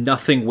there was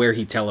nothing where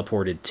he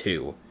teleported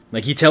to?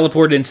 Like, he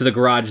teleported into the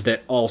garage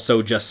that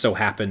also just so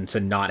happened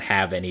to not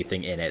have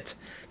anything in it.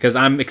 Because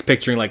I'm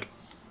picturing, like,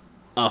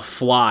 a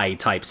fly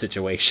type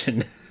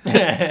situation.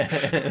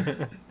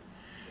 The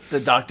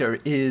Doctor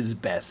is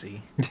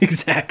Bessie.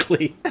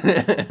 Exactly.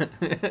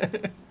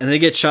 And they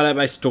get shot at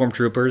by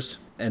stormtroopers.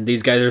 And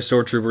these guys are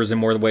stormtroopers in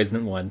more ways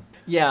than one.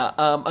 Yeah,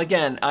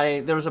 again,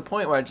 there was a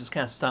point where I just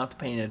kind of stopped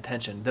paying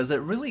attention. Does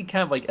it really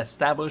kind of, like,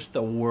 establish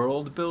the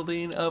world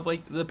building of,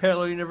 like, the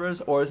parallel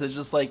universe? Or is it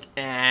just like,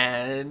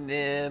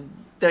 they're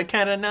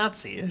kind of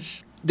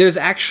Nazi-ish? There's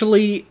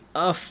actually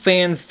a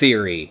fan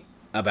theory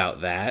about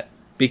that.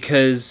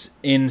 Because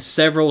in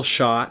several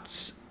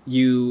shots,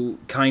 you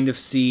kind of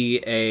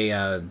see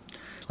a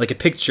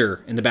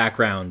picture in the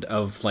background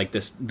of, like,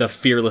 the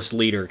fearless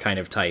leader kind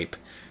of type.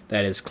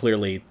 That is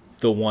clearly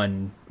the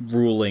one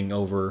ruling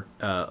over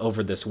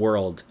this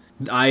world.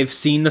 I've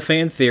seen the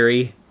fan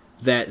theory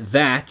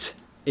that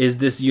is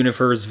this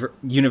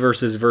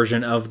universe's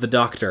version of the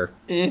Doctor.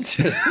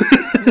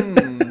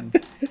 Interesting.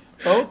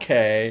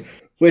 Okay.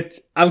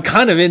 Which I'm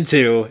kind of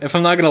into, if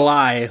I'm not gonna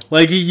lie.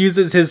 Like, he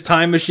uses his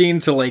time machine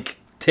to, like,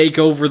 take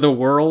over the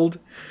world.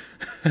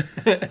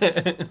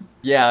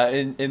 Yeah,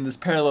 in this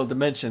parallel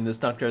dimension, this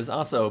Doctor has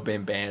also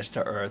been banished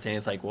to Earth, and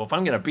it's like, well, if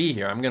I'm gonna be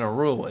here, I'm gonna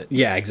rule it.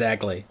 Yeah,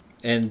 exactly.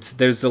 And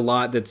there's a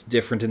lot that's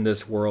different in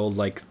this world,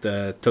 like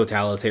the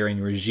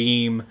totalitarian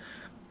regime.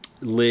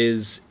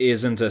 Liz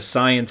isn't a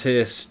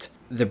scientist.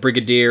 The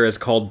Brigadier is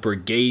called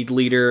Brigade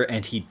Leader,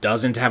 and he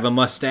doesn't have a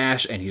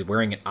mustache, and he's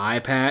wearing an eye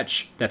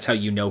patch. That's how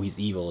you know he's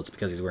evil. It's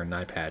because he's wearing an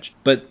eye patch.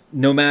 But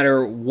no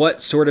matter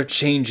what sort of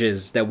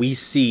changes that we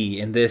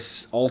see in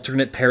this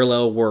alternate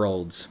parallel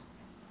worlds,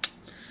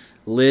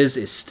 Liz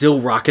is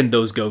still rocking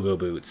those go-go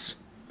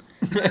boots.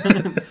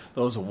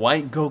 Those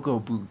white go-go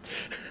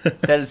boots.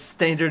 That is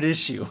standard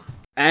issue.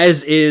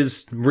 As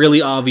is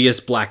really obvious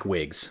black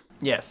wigs.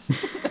 Yes.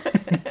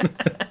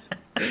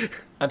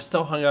 I'm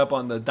still hung up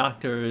on the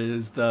Doctor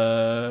is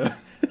the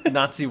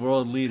Nazi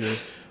world leader,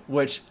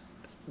 which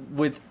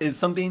is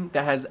something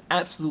that has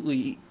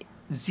absolutely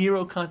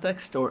zero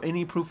context or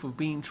any proof of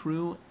being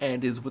true,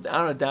 and is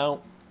without a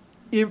doubt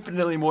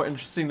infinitely more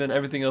interesting than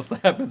everything else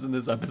that happens in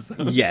this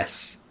episode.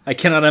 Yes. I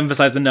cannot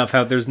emphasize enough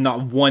how there's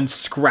not one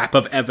scrap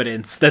of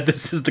evidence that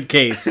this is the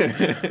case.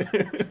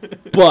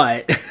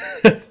 But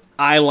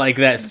I like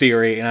that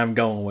theory, and I'm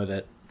going with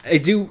it. I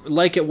do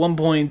like at one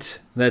point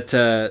that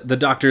the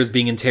Doctor is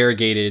being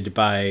interrogated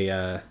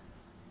by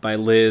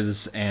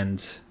Liz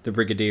and the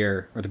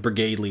Brigadier, or the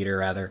Brigade Leader,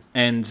 rather.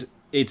 And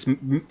it's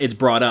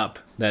brought up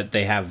that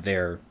they have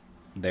their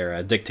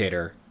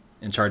dictator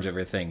in charge of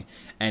everything.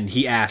 And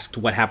he asked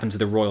what happened to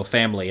the royal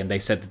family, and they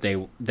said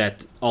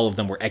that all of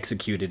them were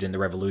executed in the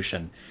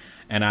revolution.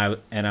 And I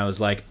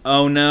was like,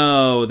 oh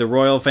no, the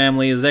royal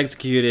family is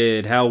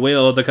executed. How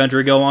will the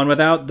country go on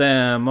without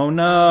them? Oh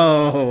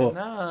no.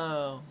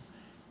 No.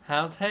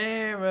 How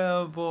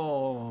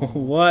terrible.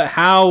 What?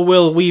 How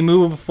will we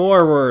move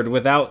forward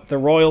without the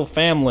royal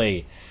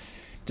family?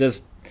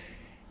 Just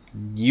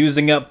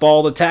using up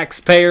all the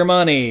taxpayer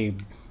money,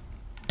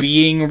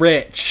 being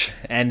rich,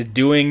 and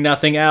doing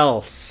nothing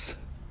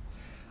else.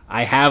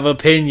 I have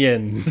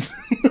opinions.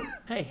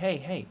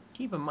 Hey,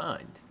 keep in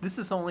mind, this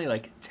is only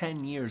like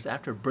 10 years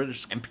after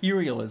British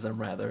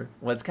imperialism,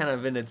 was kind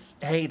of in its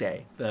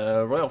heyday.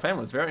 The royal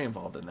family was very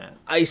involved in that.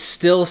 I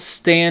still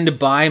stand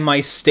by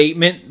my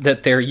statement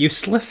that they're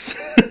useless,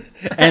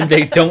 and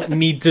they don't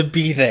need to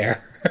be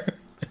there.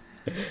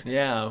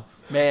 Yeah,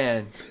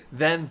 man,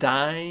 them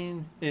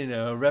dying in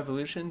a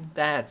revolution,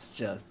 that's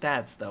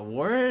the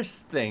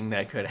worst thing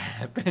that could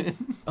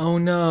happen. Oh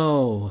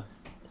no.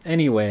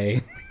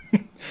 Anyway,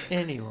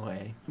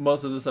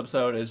 most of this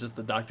episode is just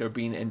the Doctor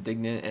being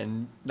indignant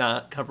and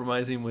not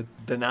compromising with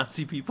the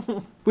Nazi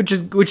people. which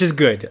is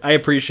good. I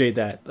appreciate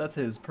that. That's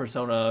his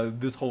persona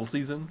this whole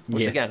season,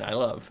 which Yeah. again I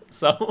love.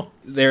 So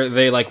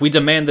They like, we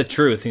demand the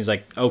truth. And he's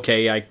like,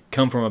 okay, I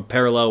come from a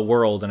parallel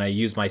world and I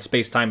use my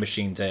space-time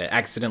machine to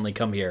accidentally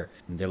come here.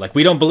 And they're like,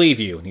 we don't believe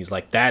you. And he's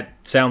like, that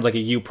sounds like a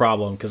you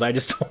problem because I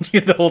just told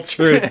you the whole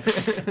truth.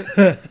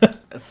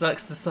 it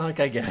sucks to suck,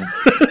 I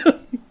guess.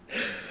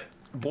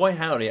 Boy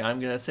howdy, I'm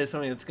gonna say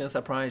something that's gonna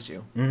surprise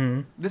you.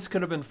 Mm-hmm. This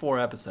could have been 4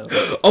 episodes.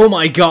 Oh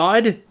my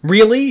god,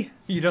 really?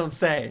 You don't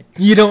say.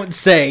 You don't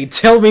say.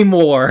 Tell me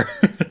more.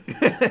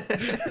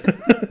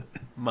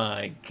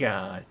 My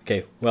god.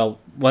 Okay, well,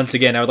 once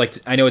again,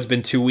 I know it's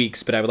been 2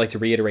 weeks, but I would like to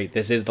reiterate,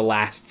 this is the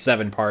last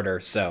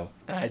 7-parter, so.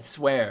 I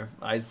swear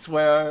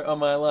on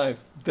my life,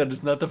 that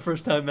is not the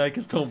first time Mike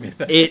has told me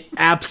that. It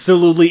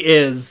absolutely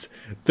is.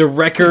 The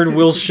record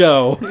will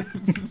show.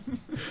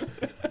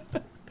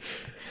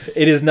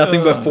 It is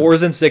nothing but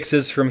 4s and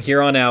 6s from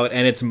here on out,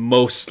 and it's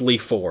mostly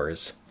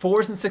 4s.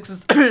 4s and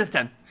 6s,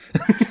 10.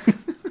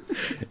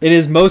 It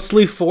is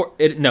mostly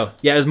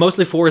it's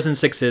mostly 4s and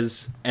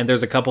 6s, and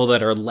there's a couple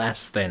that are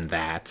less than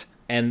that.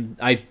 And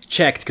I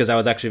checked because I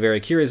was actually very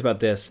curious about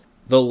this.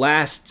 The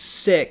last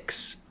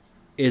 6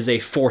 is a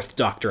 4th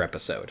Doctor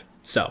episode.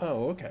 So.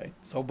 Oh, okay.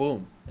 So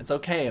boom. It's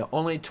okay.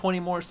 Only 20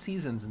 more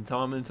seasons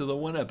until I'm into the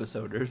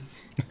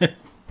 1-episoders.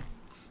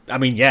 I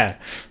mean, yeah.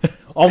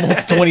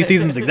 Almost 20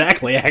 seasons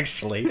exactly,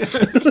 actually.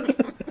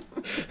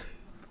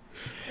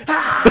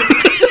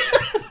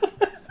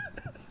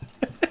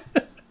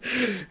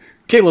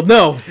 Caleb,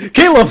 no!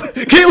 Caleb!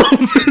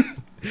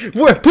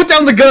 Put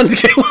down the gun,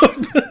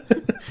 Caleb!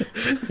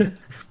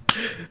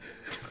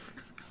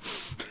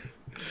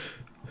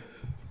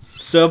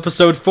 So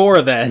episode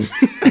 4, then.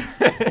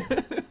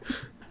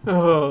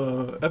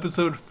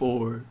 Episode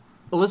 4.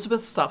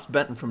 Elizabeth stops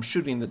Benton from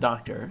shooting the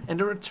Doctor,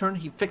 and in return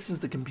he fixes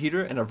the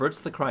computer and averts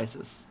the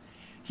crisis.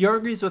 He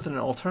argues with an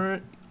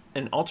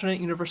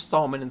alternate universe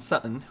Stallman and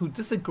Sutton, who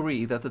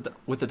disagree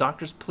with the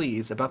Doctor's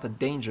pleas about the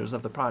dangers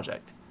of the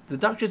project. The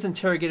Doctor is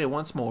interrogated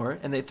once more,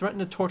 and they threaten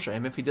to torture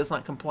him if he does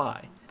not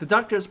comply. The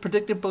Doctor is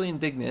predictably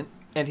indignant,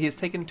 and he is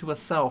taken to a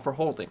cell for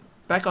holding.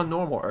 Back on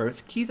normal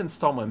Earth, Keith and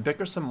Stallman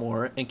bicker some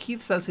more, and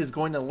Keith says he's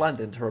going to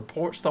London to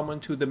report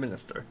Stallman to the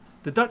Minister.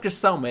 The Doctor's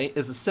cellmate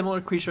is a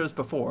similar creature as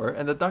before,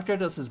 and the Doctor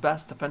does his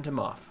best to fend him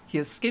off. He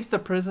escapes the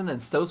prison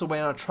and stows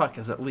away on a truck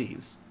as it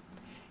leaves.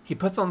 He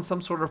puts on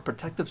some sort of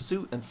protective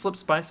suit and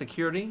slips by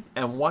security,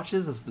 and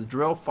watches as the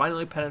drill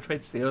finally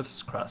penetrates the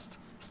Earth's crust.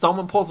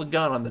 Stallman pulls a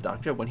gun on the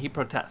Doctor when he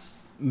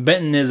protests.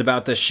 Benton is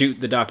about to shoot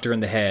the Doctor in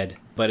the head,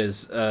 but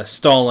is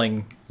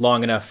stalling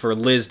long enough for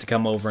Liz to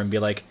come over and be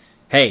like,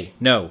 hey,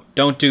 no,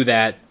 don't do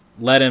that.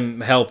 Let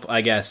him help,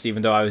 I guess,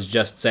 even though I was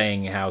just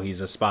saying how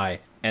he's a spy.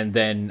 And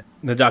then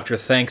the Doctor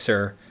thanks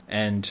her,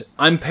 and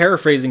I'm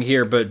paraphrasing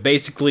here, but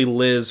basically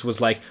Liz was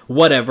like,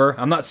 whatever,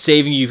 I'm not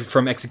saving you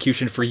from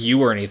execution for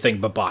you or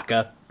anything,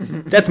 Babaka.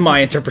 That's my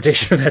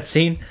interpretation of that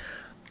scene.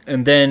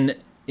 And then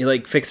he,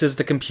 fixes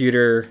the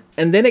computer,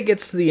 and then it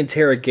gets to the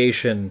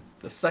interrogation.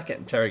 The second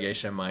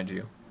interrogation, mind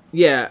you.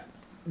 Yeah,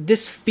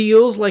 this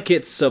feels like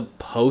it's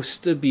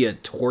supposed to be a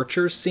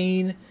torture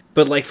scene,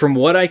 but, from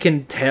what I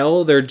can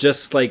tell, they're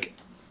just,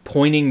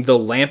 pointing the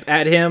lamp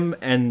at him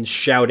and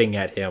shouting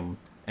at him.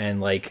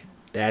 And,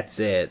 that's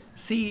it.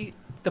 See,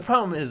 the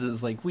problem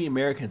is we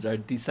Americans are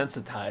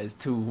desensitized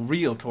to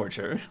real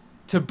torture.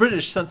 To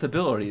British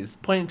sensibilities,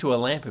 pointing to a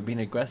lamp and being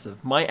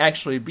aggressive might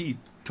actually be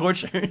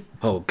torture.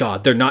 Oh,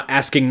 God, they're not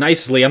asking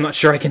nicely. I'm not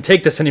sure I can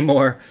take this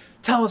anymore.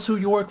 Tell us who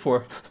you work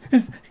for.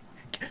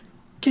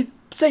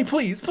 Say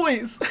please.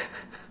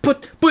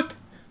 But,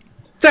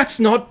 that's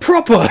not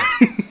proper!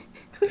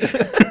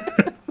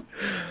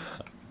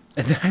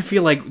 And then I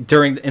feel like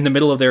in the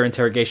middle of their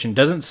interrogation,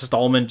 doesn't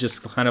Stallman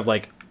just kind of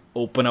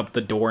open up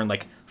the door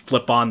and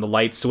flip on the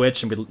light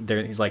switch and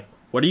he's like,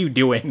 what are you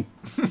doing?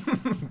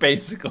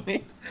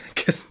 Basically.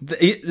 Because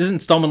isn't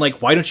Stallman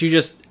why don't you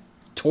just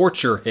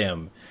torture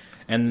him?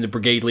 And the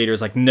brigade leader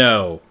is like,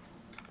 no,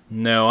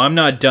 No, I'm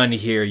not done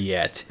here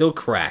yet. He'll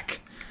crack.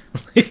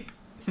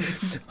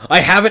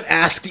 I haven't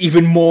asked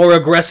even more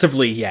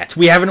aggressively yet.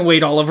 We haven't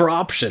weighed all of our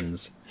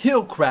options.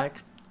 He'll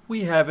crack.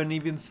 We haven't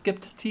even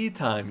skipped tea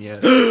time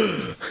yet.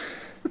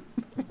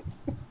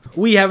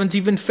 We haven't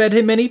even fed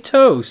him any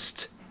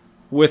toast.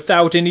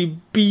 Without any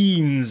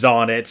beans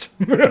on it.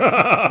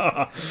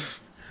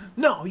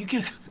 No, you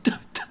can't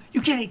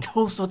eat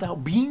toast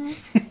without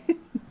beans.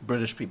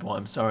 British people,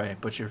 I'm sorry,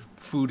 but your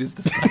food is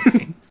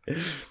disgusting.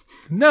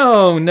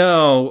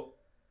 No.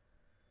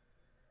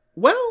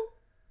 Well,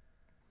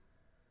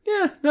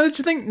 yeah. Now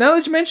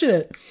that you mention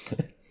it.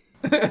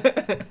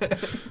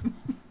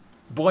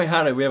 Boy,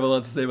 howdy, we have a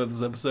lot to say about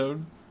this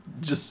episode.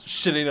 Just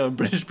shitting on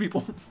British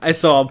people. I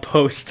saw a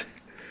post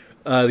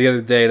the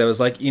other day that was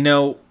like,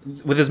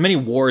 with as many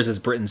wars as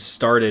Britain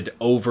started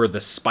over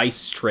the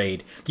spice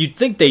trade, you'd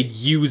think they'd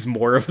use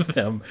more of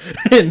them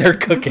in their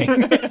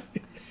cooking.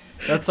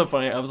 That's so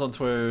funny. I was on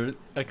Twitter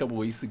a couple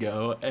weeks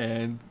ago,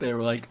 and they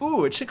were like,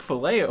 "Ooh, a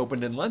Chick-fil-A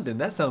opened in London.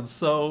 That sounds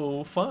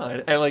so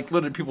fun." And like,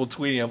 literally, people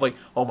tweeting, "I'm like,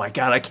 oh my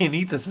god, I can't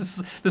eat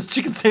this. This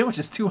chicken sandwich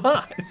is too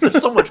hot.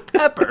 There's so much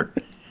pepper."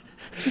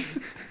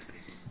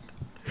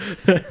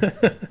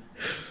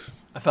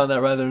 I found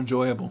that rather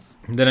enjoyable.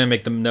 Then I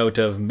make the note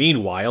of,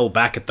 meanwhile,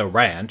 back at the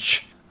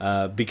ranch,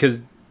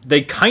 because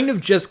they kind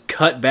of just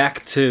cut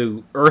back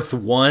to Earth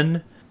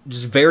 1,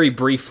 just very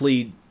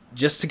briefly,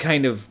 just to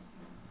kind of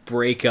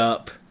break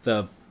up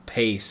the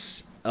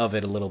pace of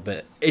it a little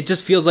bit. It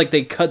just feels like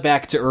they cut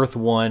back to Earth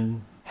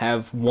 1,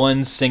 have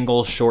one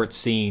single short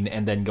scene,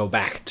 and then go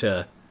back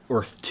to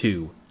Earth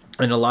 2.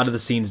 And a lot of the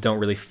scenes don't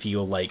really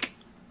feel like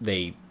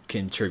they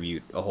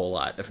contribute a whole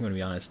lot, if I'm going to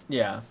be honest.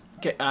 Yeah.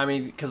 I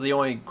mean, because the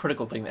only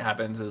critical thing that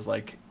happens is,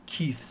 like,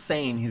 Keith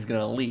saying he's going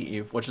to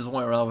leave, which is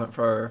only relevant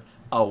for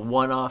a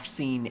one-off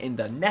scene in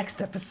the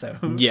next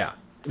episode. Yeah.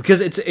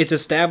 Because it's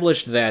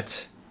established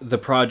that the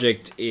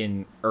project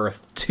in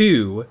Earth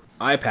 2,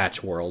 Eye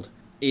Patch World,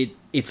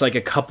 it's like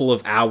a couple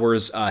of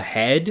hours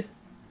ahead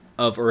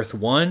of Earth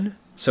 1.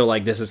 So,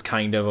 like, this is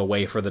kind of a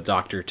way for the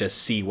Doctor to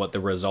see what the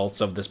results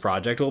of this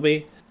project will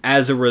be.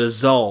 As a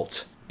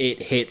result,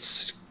 it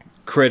hits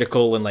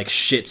critical and, like,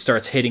 shit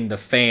starts hitting the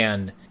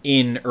fan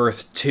in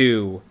Earth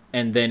 2,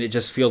 and then it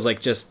just feels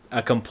like just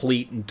a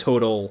complete and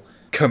total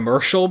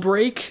commercial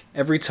break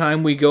every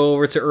time we go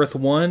over to Earth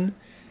 1.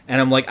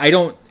 And I'm like, I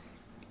don't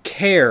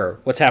care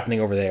what's happening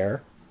over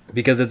there,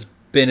 because it's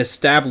been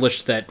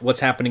established that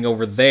what's happening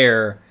over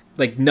there,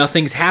 like,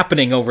 nothing's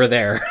happening over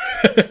there.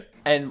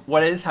 And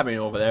what is happening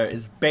over there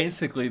is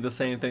basically the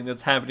same thing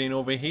that's happening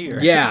over here.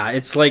 Yeah,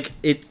 it's like,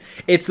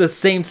 it's the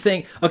same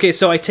thing. Okay,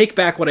 so I take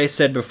back what I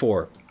said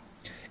before.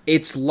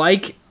 It's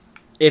like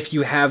if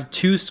you have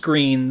two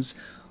screens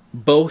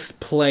both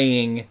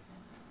playing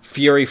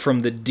Fury from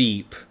the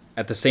Deep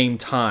at the same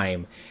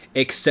time,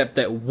 except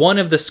that one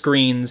of the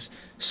screens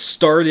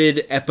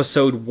started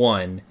episode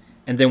 1,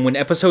 and then when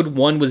episode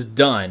 1 was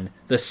done,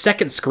 the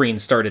second screen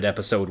started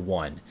episode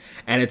 1.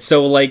 And it's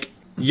so, like,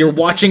 you're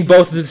watching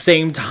both at the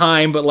same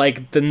time, but,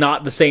 like,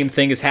 not the same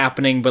thing is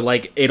happening, but,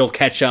 like, it'll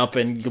catch up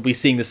and you'll be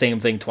seeing the same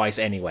thing twice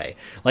anyway.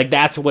 Like,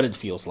 that's what it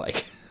feels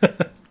like.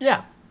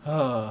 Yeah.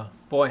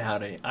 Boy,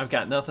 howdy. I've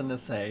got nothing to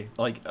say.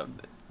 Like,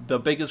 the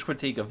biggest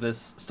critique of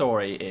this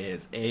story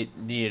is it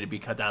needed to be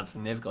cut down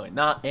significantly.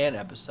 Not an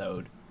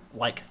episode,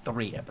 like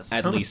 3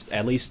 episodes.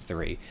 At least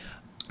 3.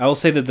 I will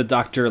say that the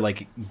Doctor,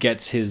 like,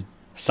 gets his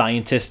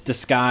scientist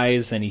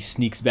disguise and he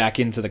sneaks back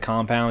into the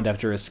compound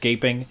after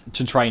escaping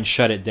to try and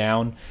shut it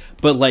down.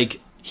 But,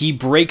 like, he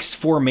breaks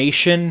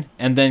formation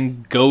and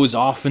then goes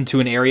off into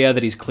an area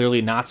that he's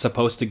clearly not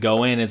supposed to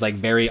go in, is, like,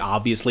 very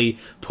obviously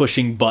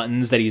pushing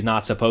buttons that he's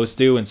not supposed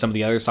to, and some of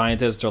the other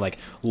scientists are, like,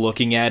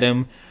 looking at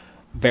him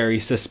very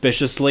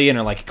suspiciously and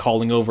are, like,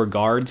 calling over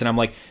guards. And I'm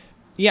like,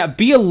 yeah,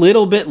 be a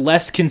little bit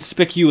less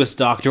conspicuous,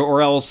 Doctor,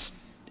 or else,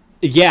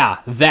 yeah,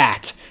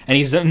 that. And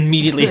he's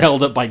immediately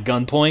held up by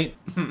gunpoint.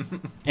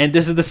 And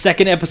this is the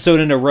second episode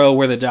in a row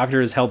where the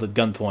Doctor is held at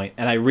gunpoint,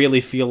 and I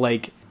really feel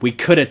like we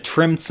could have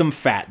trimmed some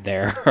fat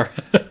there.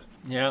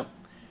 Yeah,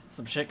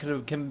 some shit could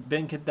have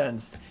been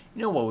condensed.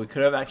 You know what we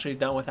could have actually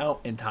done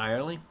without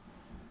entirely?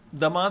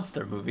 The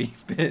monster movie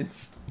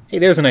bits. Hey,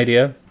 there's an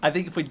idea. I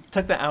think if we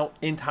took that out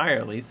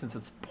entirely, since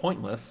it's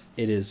pointless.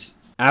 It is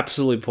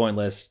absolutely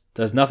pointless.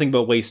 Does nothing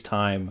but waste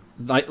time.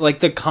 Like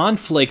the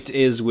conflict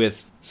is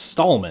with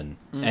Stallman,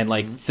 and,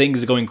 like,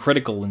 things going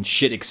critical and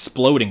shit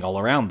exploding all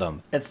around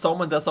them. And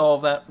Stallman does all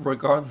of that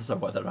regardless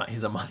of whether or not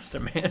he's a monster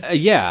man.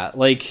 Yeah,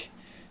 like,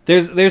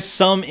 there's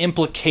some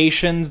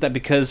implications that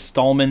because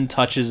Stallman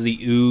touches the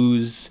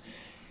ooze,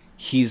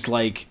 he's,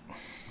 like,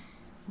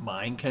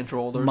 mind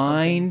controlled or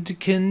mind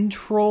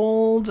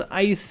controlled,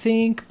 I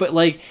think. But,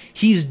 like,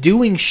 he's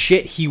doing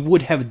shit he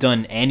would have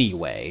done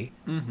anyway.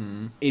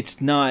 Mm-hmm.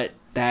 It's not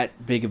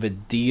that big of a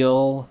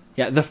deal.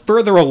 Yeah, the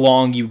further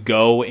along you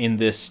go in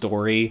this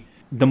story,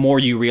 the more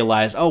you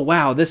realize, oh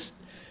wow,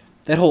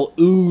 that whole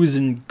ooze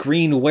and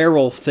green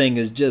werewolf thing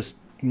is just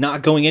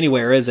not going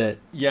anywhere, is it?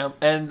 Yeah,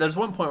 and there's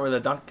one point where the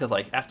doctor, because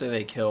like after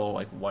they kill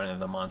like one of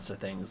the monster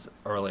things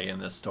early in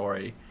this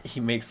story, he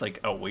makes like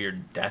a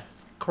weird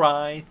death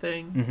cry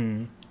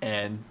thing,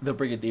 and the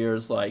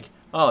Brigadier's like,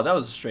 "Oh, that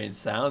was a strange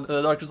sound." And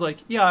the doctor's like,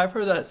 "Yeah, I've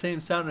heard that same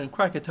sound in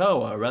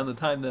Krakatoa around the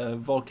time the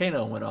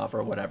volcano went off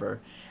or whatever."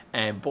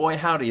 And boy,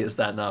 howdy, is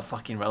that not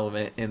fucking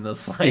relevant in the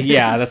slightest.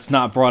 Yeah, that's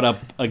not brought up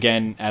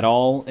again at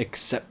all,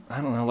 except, I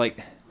don't know,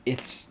 like,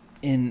 it's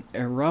an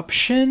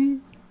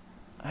eruption?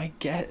 I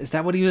guess. Is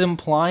that what he was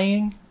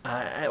implying?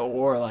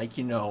 Or, like,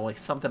 you know, like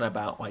something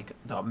about, like,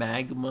 the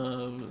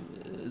magma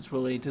is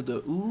related to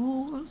the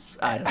ooze?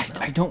 I don't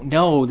know. I don't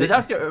know. The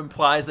doctor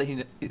implies that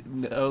he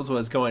knows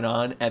what's going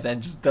on and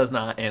then just does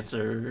not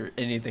answer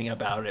anything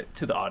about it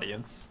to the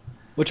audience.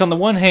 Which, on the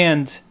one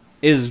hand,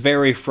 is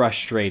very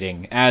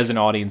frustrating. As an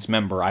audience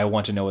member, I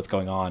want to know what's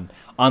going on.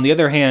 On the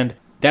other hand,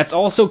 that's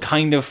also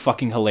kind of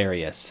fucking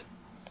hilarious.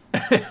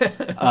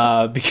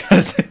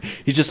 Because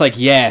he's just like,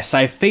 yes,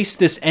 I've faced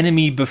this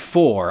enemy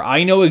before.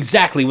 I know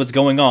exactly what's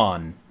going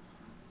on.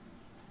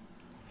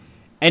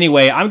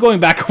 Anyway, I'm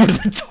going back over to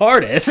the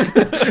TARDIS.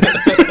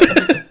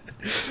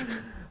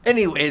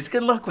 Anyways,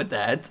 good luck with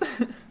that.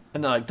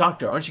 And they're like,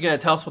 "Doctor, aren't you going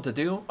to tell us what to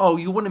do?" "Oh,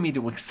 you wanted me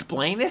to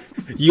explain it?"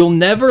 You'll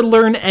never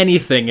learn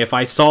anything if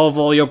I solve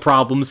all your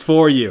problems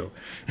for you.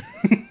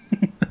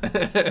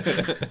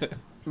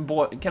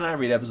 Boy, can I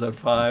read episode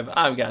 5?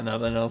 I've got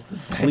nothing else to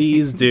say.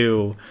 Please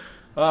do.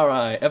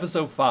 Alright,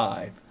 episode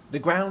 5. The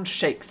ground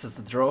shakes as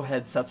the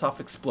drillhead sets off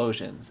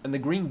explosions, and the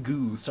green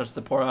goo starts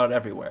to pour out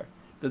everywhere.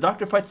 The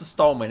doctor fights a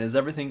Stallman as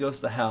everything goes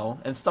to hell,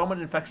 and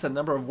Stallman infects a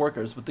number of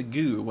workers with the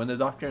goo when the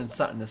doctor and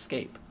Sutton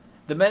escape.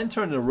 The men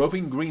turn into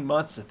roving green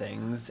monster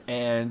things,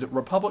 and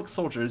Republic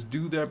soldiers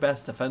do their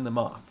best to fend them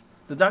off.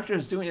 The doctor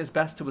is doing his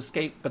best to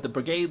escape, but the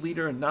brigade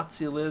leader and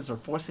Nazi Liz are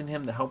forcing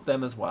him to help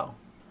them as well.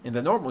 In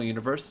the normal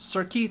universe,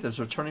 Sir Keith is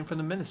returning from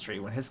the ministry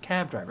when his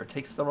cab driver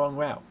takes the wrong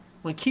route.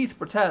 When Keith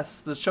protests,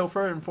 the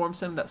chauffeur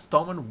informs him that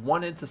Stallman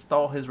wanted to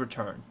stall his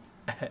return.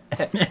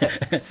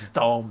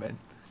 Stallman.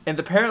 In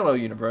the parallel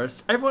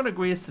universe, everyone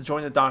agrees to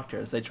join the doctor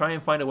as they try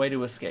and find a way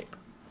to escape.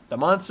 The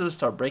monsters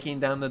start breaking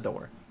down the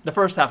door. The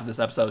first half of this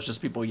episode is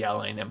just people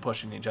yelling and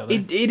pushing each other.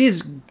 It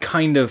is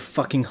kind of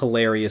fucking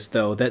hilarious,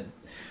 though, that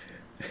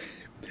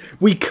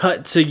we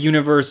cut to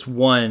Universe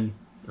 1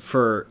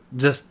 for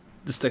just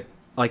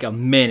a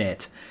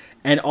minute,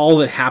 and all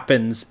that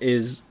happens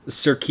is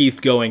Sir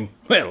Keith going,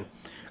 "Well,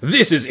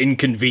 this is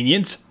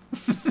inconvenient."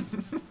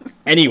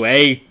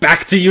 Anyway,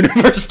 back to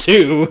Universe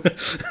 2.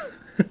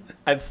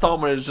 And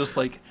Stallman is just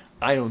like,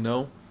 I don't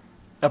know,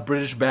 a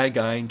British bad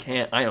guy and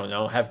can't, I don't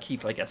know, have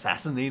Keith, like,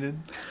 assassinated?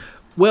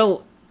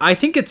 Well, I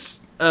think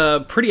it's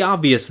pretty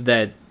obvious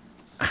that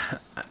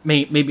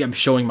maybe I'm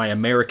showing my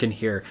American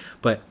here,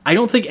 but I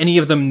don't think any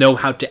of them know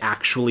how to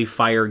actually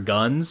fire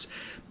guns,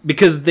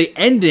 because the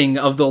ending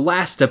of the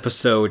last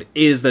episode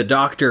is the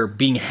doctor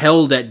being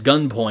held at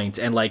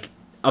gunpoint and, like,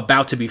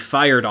 about to be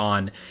fired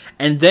on,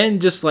 and then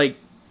just, like,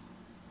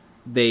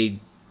 they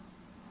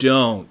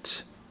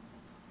don't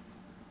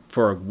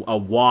for a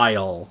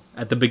while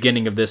at the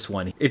beginning of this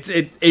one.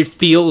 It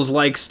feels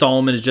like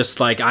Stallman is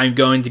just like, "I'm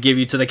going to give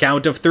you to the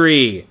count of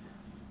 3.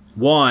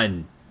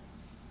 1,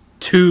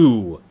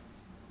 2,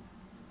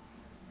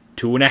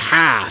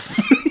 2.5.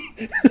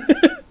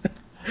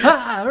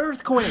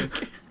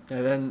 Earthquake!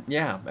 And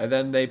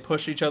then they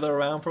push each other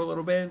around for a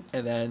little bit,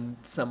 and then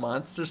some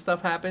monster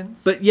stuff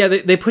happens. But yeah,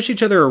 they push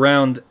each other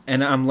around,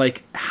 and I'm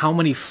like, how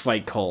many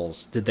fight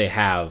calls did they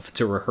have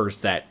to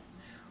rehearse that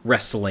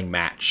wrestling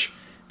match?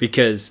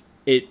 Because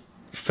it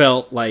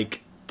felt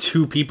like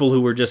two people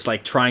who were just,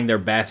 like, trying their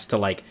best to,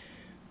 like,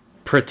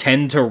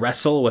 pretend to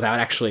wrestle without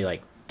actually,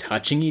 like,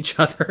 touching each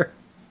other.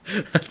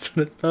 That's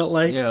what it felt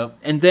like. Yeah.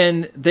 And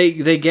then they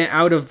get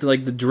out of,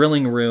 like, the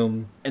drilling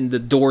room, and the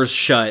doors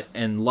shut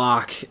and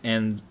lock,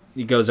 and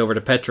he goes over to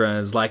Petra and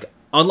is like,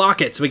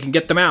 "Unlock it so we can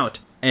get them out."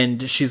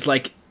 And she's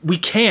like, "We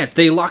can't.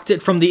 They locked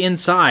it from the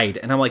inside."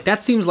 And I'm like,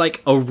 that seems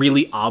like a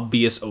really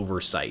obvious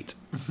oversight.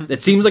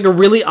 It seems like a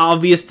really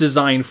obvious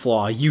design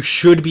flaw. You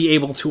should be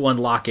able to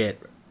unlock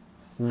it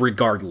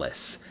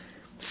regardless.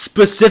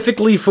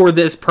 Specifically for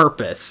this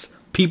purpose.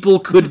 People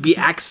could be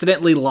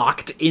accidentally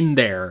locked in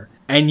there,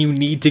 and you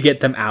need to get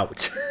them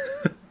out.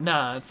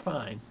 Nah, it's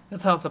fine.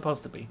 That's how it's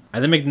supposed to be. I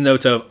then make the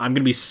note of, I'm going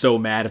to be so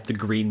mad if the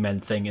green men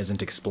thing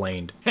isn't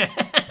explained.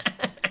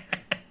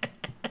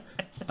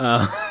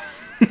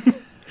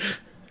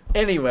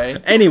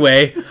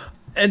 Anyway,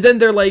 and then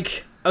they're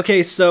like,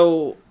 okay,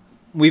 so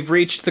we've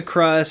reached the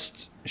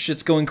crust,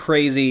 shit's going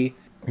crazy,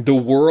 the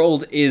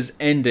world is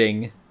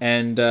ending,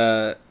 and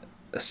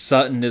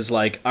Sutton is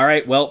like, all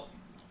right, well,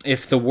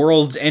 if the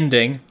world's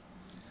ending,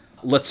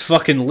 let's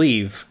fucking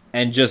leave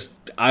and just,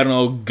 I don't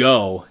know,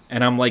 go.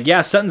 And I'm like,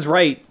 yeah, Sutton's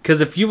right,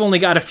 because if you've only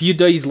got a few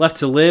days left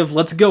to live,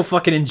 let's go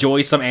fucking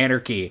enjoy some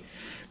anarchy.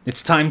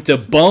 It's time to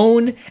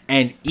bone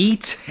and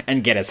eat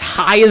and get as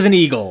high as an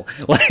eagle.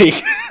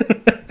 Like,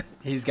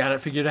 he's got it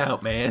figured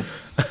out, man.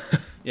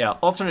 Yeah,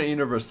 alternate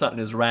universe Sutton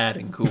is rad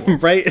and cool.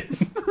 Right?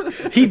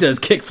 He does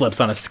kickflips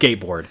on a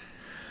skateboard.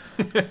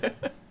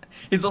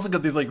 He's also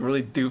got these like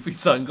really doofy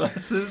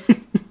sunglasses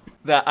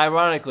that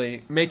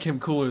ironically make him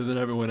cooler than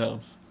everyone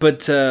else.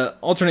 But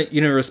alternate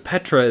universe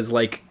Petra is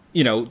like,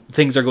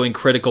 things are going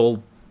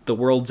critical, the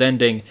world's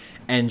ending,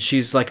 and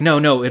she's like,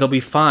 no, it'll be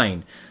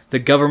fine. The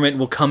government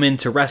will come in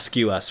to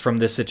rescue us from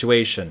this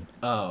situation.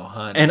 Oh,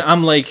 honey. And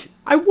I'm like,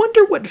 I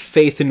wonder what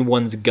faith in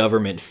one's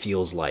government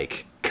feels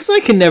like. Because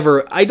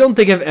I don't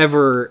think I've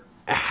ever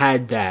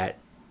had that.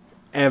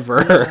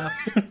 Ever.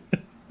 Yeah,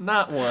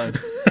 not once.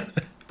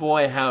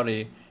 Boy,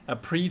 howdy. A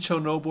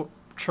pre-Chernobyl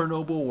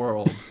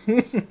world.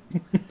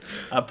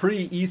 A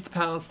pre-East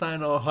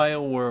Palestine,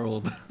 Ohio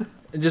world.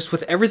 Just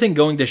with everything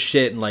going to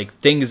shit and like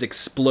things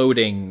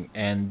exploding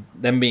and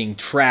them being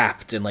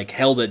trapped and like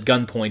held at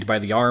gunpoint by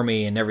the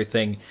army and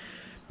everything,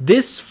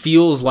 this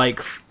feels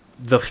like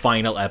the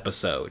final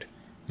episode.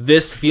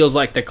 This feels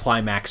like the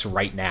climax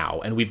right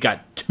now, and we've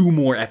got 2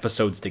 more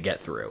episodes to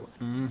get through.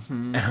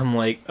 Mm-hmm. And I'm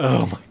like,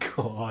 oh my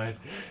god.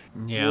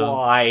 Yeah.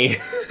 Why?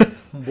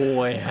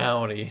 Boy,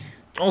 howdy.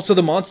 Also,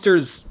 the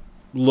monsters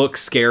look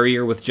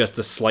scarier with just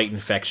a slight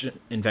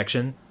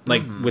infection.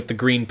 Like, with the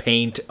green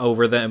paint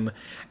over them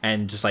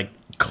and just, like,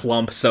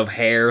 clumps of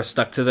hair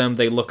stuck to them.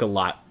 They look a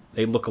lot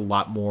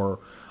more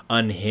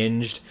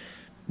unhinged.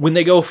 When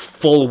they go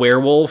full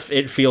werewolf,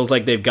 it feels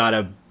like they've got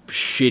a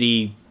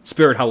shitty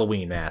Spirit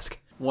Halloween mask.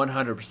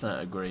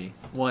 100% agree.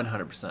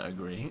 100%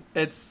 agree.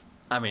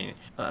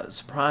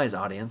 Surprise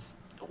audience.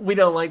 We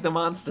don't like the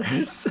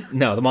monsters.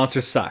 No, the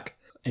monsters suck.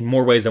 In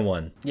more ways than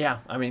one. Yeah,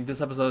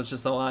 this episode is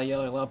just a lot of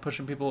yelling, a lot of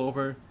pushing people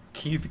over,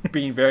 Keith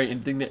being very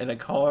indignant in a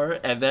car,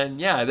 and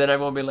then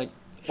everyone be like,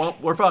 well,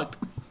 we're fucked.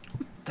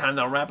 Time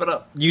to wrap it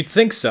up. You'd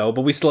think so,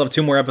 but we still have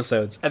 2 more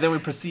episodes. And then we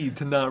proceed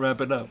to not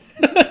wrap it up.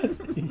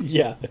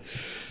 Yeah.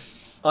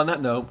 On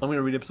that note, I'm going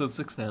to read episode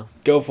 6 now.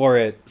 Go for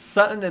it.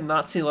 Sutton and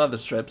Nazi leather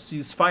strips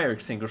use fire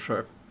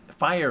extinguishers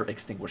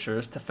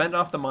to fend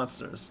off the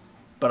monsters,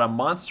 but a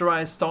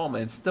monsterized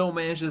Stallman still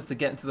manages to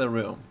get into the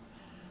room.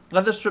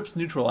 Leatherstrips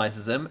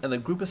neutralizes him, and the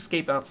group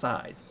escape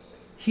outside.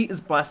 Heat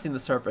is blasting the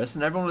surface,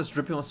 and everyone is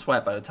dripping with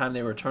sweat by the time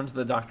they return to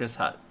the doctor's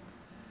hut.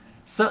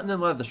 Sutton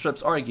and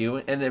Leatherstrips argue,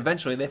 and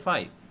eventually they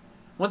fight.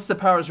 Once the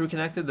power is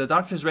reconnected, the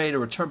doctor is ready to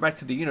return back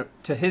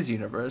to his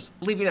universe,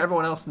 leaving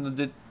everyone else in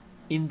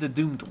the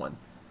doomed one.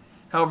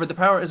 However, the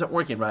power isn't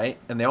working right,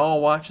 and they all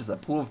watch as a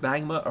pool of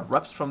magma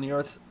erupts from the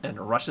earth and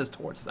rushes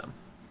towards them.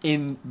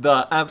 In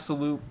the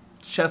absolute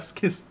chef's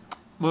kiss,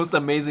 most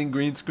amazing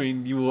green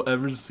screen you will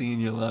ever see in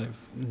your life.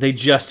 They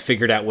just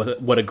figured out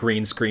what a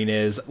green screen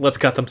is. Let's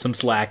cut them some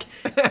slack,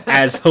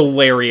 as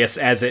hilarious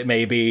as it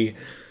may be.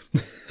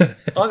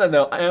 On that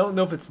note, I don't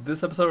know if it's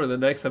this episode or the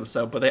next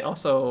episode, but they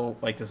also,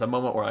 there's a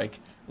moment where,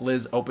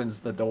 Liz opens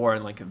the door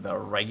in, the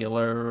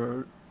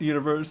regular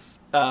universe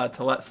to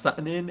let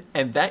Sutton in,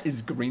 and that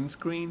is green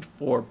screened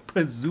for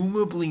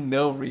presumably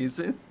no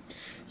reason.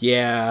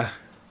 Yeah.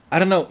 I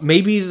don't know.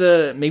 Maybe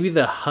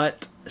the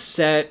hut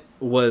set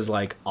was,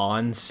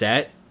 on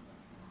set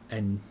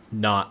and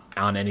not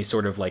on any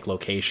sort of,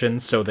 location,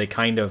 so they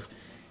kind of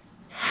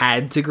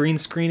had to green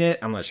screen it.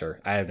 I'm not sure.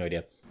 I have no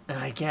idea.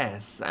 I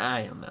guess.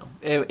 I don't know.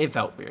 It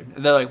felt weird.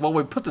 They're like, well,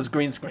 we put this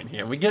green screen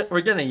here.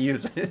 We're gonna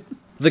use it.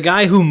 The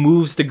guy who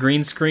moves the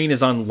green screen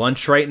is on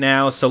lunch right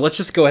now, so let's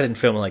just go ahead and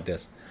film it like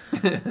this.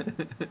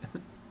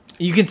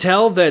 You can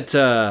tell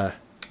that,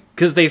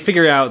 because they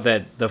figure out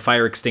that the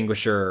fire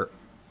extinguisher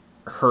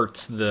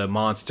hurts the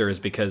monsters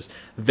because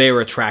they're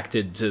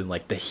attracted to,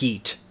 the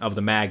heat of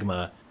the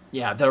magma.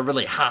 Yeah, they're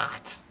really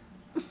hot.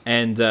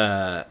 And,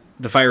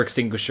 the fire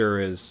extinguisher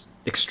is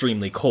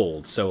extremely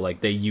cold, so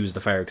they use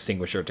the fire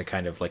extinguisher to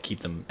kind of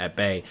keep them at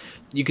bay.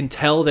 You can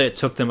tell that it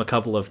took them a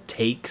couple of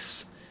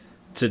takes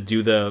to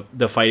do the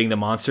fighting the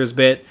monsters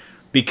bit,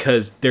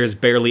 because there's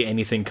barely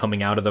anything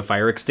coming out of the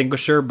fire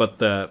extinguisher, but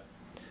the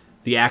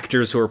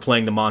actors who are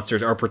playing the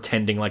monsters are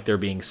pretending like they're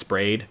being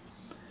sprayed.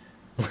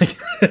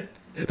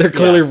 They're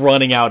clearly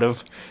running out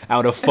of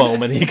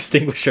foam in the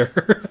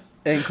extinguisher.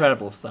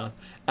 Incredible stuff.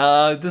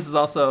 This is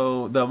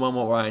also the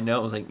moment where I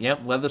know it was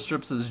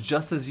Leatherstrips is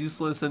just as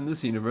useless in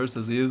this universe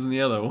as he is in the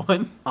other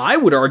one. I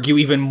would argue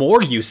even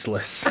more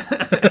useless.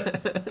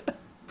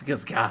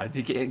 Because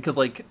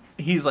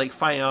he's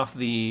fighting off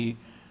the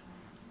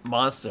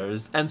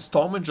monsters, and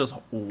Stallman just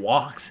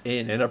walks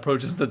in and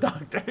approaches the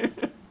doctor.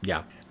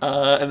 Yeah.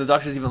 And the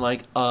doctor's even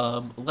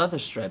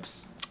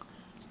Leatherstrips,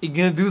 you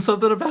gonna do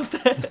something about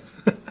that?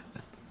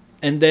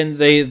 And then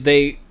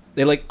they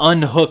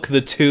unhook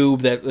the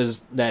tube that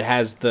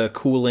has the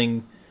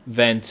cooling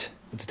vent.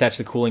 It's attached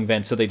to the cooling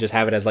vent, so they just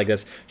have it as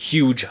this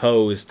huge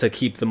hose to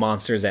keep the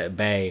monsters at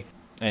bay.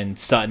 And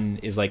Sutton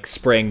is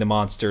spraying the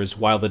monsters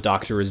while the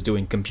doctor is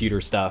doing computer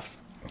stuff.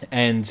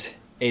 And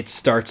it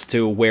starts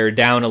to wear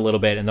down a little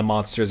bit, and the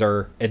monsters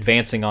are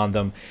advancing on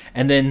them.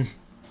 And then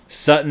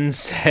Sutton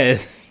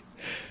says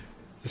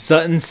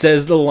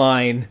the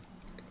line,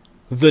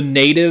 "The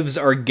natives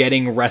are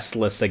getting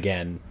restless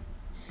again."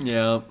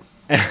 Yeah.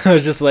 And I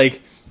was just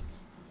like,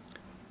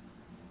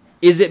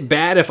 is it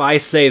bad if I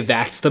say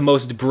that's the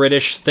most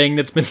British thing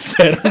that's been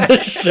said on the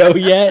show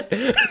yet?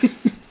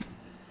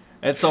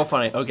 It's so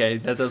funny. Okay,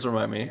 that does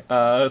remind me.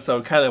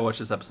 So Kylie watched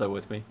this episode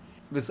with me.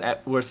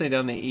 We're sitting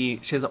down to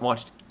eat. She hasn't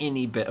watched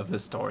any bit of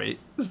this story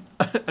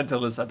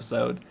until this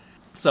episode.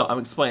 So I'm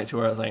explaining it to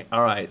her. I was like,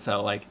 all right,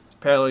 so like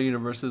parallel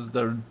universes,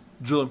 they're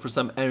drilling for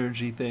some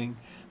energy thing.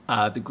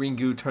 The green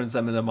goo turns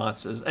them into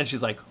monsters. And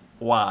she's like,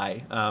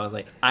 why? I was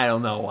like, I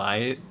don't know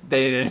why.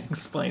 They didn't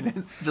explain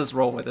it. Just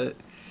roll with it.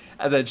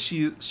 And then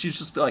she's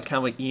just like kind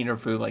of like eating her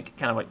food, like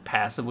kind of like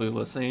passively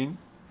listening.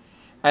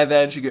 And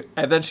then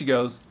she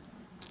goes,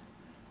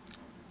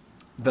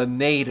 the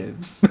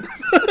natives.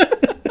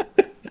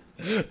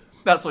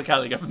 That's what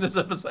Kylie got from this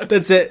episode.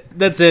 That's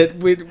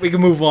it. We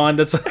can move on.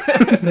 That's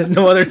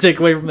no other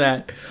takeaway from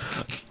that.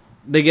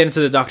 They get into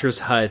the doctor's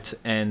hut,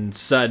 and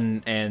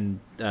Sutton and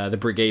the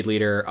brigade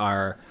leader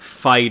are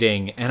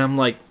fighting. And I'm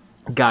like,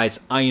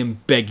 guys, I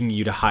am begging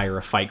you to hire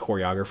a fight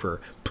choreographer.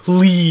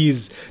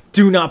 Please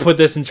do not put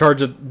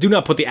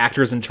the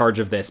actors in charge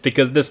of this,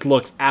 because this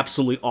looks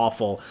absolutely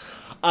awful.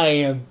 I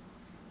am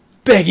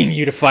begging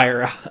you to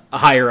hire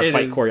a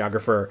fight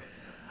choreographer.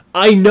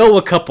 I know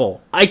a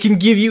couple. I can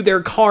give you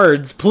their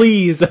cards.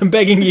 Please, I'm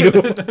begging you.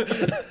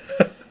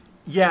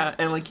 Yeah,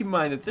 and like keep in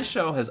mind that this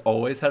show has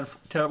always had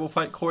terrible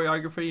fight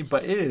choreography,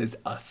 but it is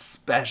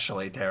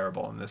especially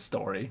terrible in this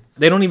story.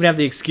 They don't even have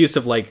the excuse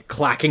of like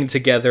clacking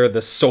together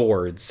the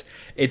swords.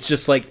 It's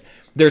just like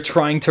they're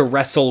trying to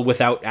wrestle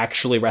without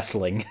actually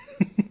wrestling.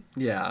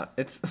 Yeah,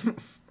 it's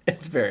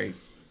very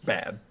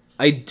bad.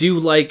 I do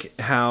like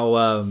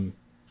how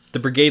the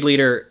brigade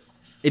leader,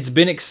 it's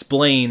been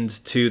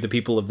explained to the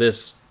people of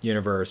this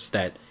universe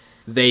that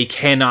they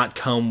cannot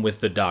come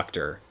with the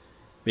doctor,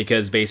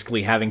 because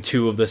basically having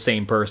two of the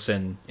same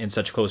person in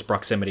such close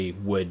proximity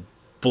would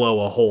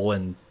blow a hole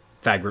in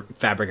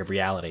fabric of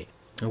reality,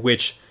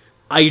 which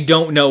I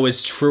don't know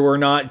is true or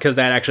not, because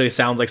that actually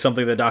sounds like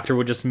something the doctor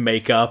would just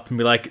make up and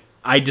be like,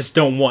 I just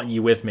don't want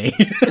you with me.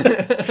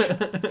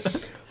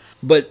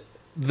 But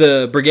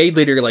the brigade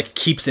leader like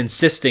keeps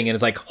insisting and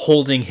is like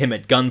holding him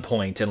at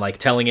gunpoint and like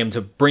telling him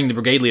to bring the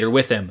brigade leader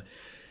with him.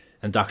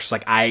 And the doctor's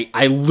like, I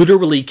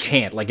literally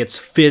can't. Like, it's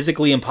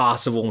physically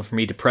impossible for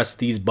me to press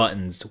these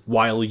buttons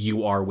while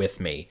you are with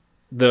me.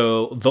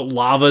 The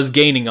lava's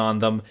gaining on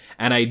them,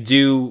 and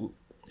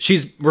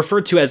she's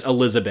referred to as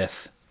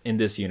Elizabeth in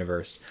this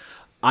universe.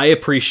 I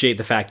appreciate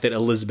the fact that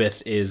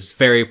Elizabeth is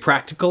very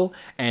practical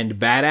and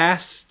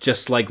badass,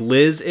 just like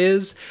Liz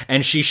is,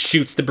 and she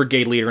shoots the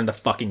brigade leader in the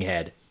fucking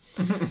head.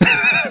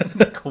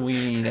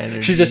 Queen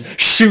energy. She just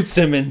shoots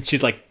him, and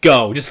she's like,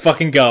 go, just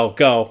fucking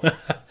go.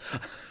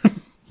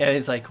 And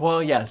he's like,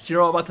 well, yes,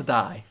 you're all about to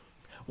die.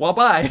 Well,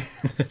 bye.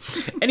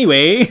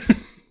 Anyway,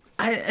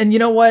 and you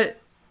know what?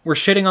 We're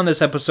shitting on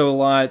this episode a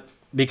lot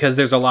because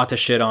there's a lot to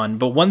shit on.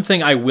 But one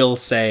thing I will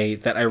say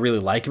that I really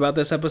like about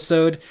this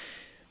episode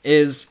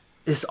is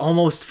this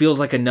almost feels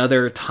like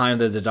another time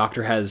that the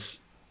Doctor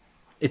has...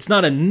 It's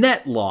not a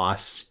net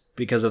loss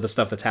because of the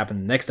stuff that's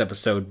happened in the next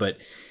episode, but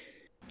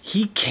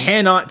he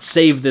cannot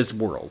save this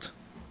world.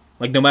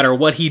 Like, no matter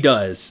what he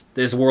does,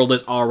 this world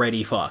is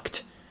already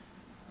fucked.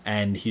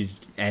 And he's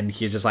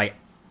just like,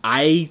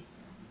 I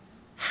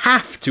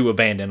have to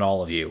abandon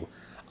all of you.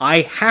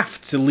 I have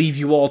to leave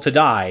you all to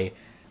die,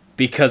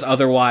 because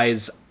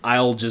otherwise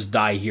I'll just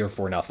die here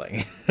for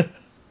nothing.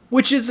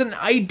 Which is an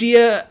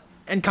idea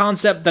and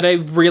concept that I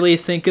really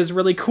think is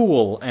really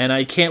cool, and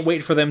I can't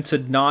wait for them to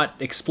not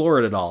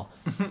explore it at all.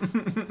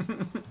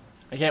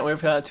 I can't wait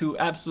for that to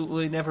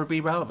absolutely never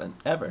be relevant,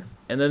 ever.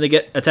 And then they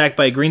get attacked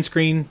by a green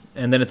screen,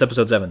 and then it's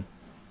episode 7.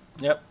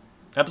 Yep.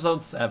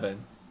 Episode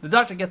 7. The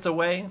Doctor gets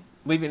away,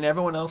 leaving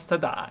everyone else to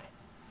die.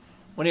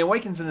 When he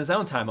awakens in his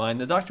own timeline,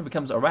 the Doctor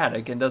becomes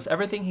erratic and does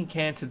everything he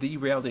can to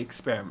derail the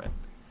experiment.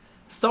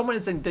 Stolman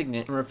is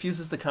indignant and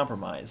refuses to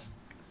compromise.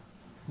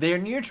 They are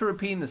near to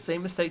repeating the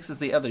same mistakes as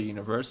the other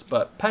universe,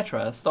 but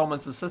Petra,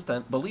 Stolman's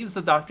assistant, believes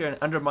the Doctor and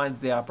undermines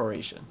the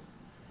operation.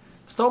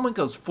 Stolman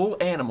goes full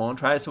animal and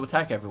tries to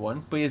attack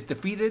everyone, but he is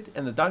defeated,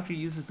 and the Doctor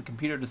uses the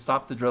computer to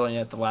stop the drilling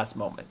at the last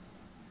moment.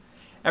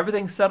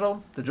 Everything's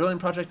settled, the drilling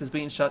project is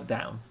being shut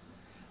down.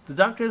 The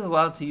Doctor is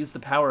allowed to use the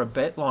power a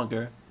bit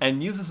longer,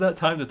 and uses that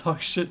time to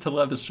talk shit to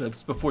leather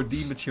strips before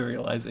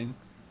dematerializing.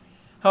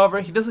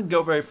 However, he doesn't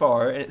go very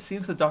far, and it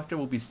seems the Doctor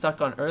will be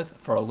stuck on Earth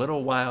for a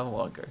little while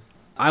longer.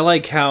 I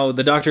like how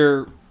the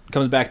Doctor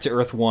comes back to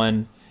Earth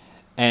 1,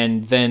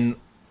 and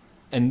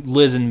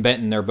Liz and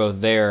Benton are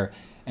both there,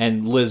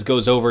 and Liz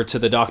goes over to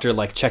the Doctor,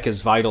 like, check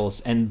his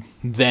vitals, and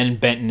then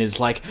Benton is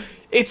like,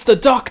 it's the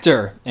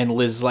Doctor! And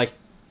Liz is like,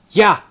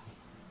 yeah,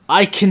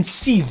 I can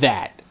see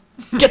that.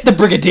 Get the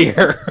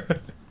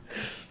Brigadier!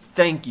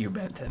 Thank you,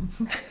 Benton.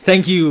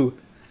 Thank you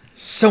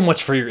so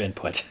much for your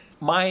input.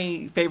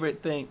 My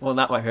favorite thing, well,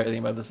 not my favorite thing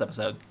about this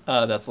episode,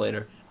 that's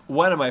later.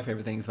 One of my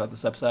favorite things about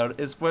this episode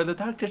is where the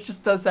Doctor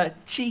just does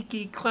that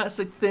cheeky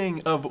classic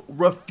thing of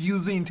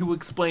refusing to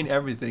explain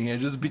everything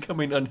and just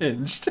becoming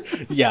unhinged.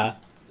 Yeah.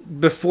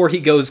 Before he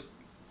goes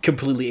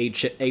completely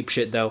ape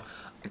shit, though,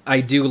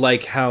 I do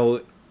like how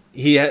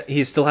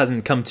he still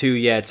hasn't come to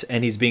yet,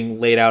 and he's being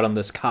laid out on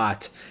this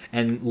cot,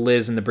 and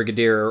Liz and the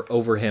Brigadier are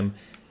over him,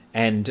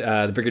 And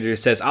the Brigadier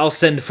says, I'll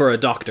send for a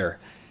doctor.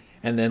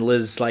 And then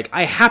Liz is like,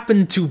 I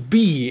happen to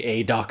be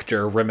a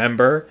doctor,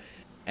 remember?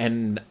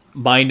 And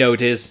my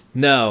note is,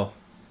 no,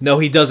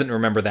 he doesn't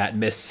remember that,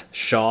 Miss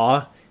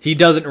Shaw. He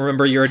doesn't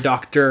remember you're a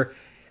doctor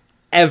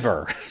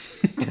ever.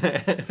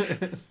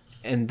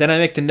 And then I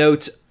make the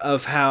note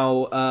of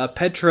how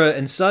Petra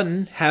and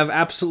Sutton have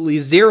absolutely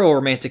zero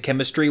romantic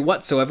chemistry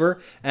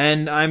whatsoever,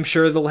 and I'm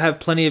sure they'll have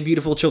plenty of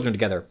beautiful children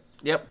together.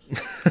 Yep.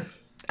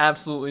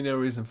 Absolutely no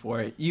reason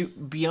for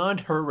it.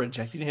 Beyond her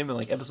rejecting him in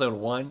like episode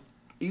 1,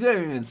 you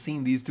haven't even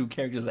seen these two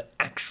characters that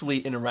actually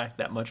interact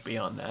that much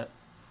beyond that.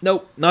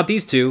 Nope, not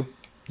these two.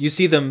 You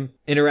see them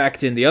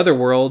interact in the other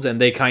world, and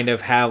they kind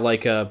of have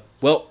like a,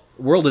 well,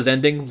 world is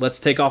ending, let's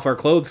take off our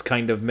clothes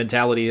kind of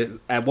mentality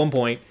at one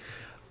point.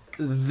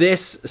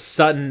 This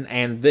Sutton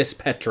and this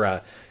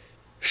Petra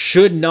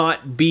should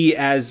not be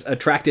as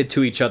attracted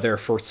to each other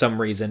for some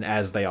reason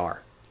as they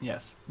are.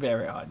 Yes,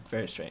 very odd,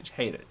 very strange.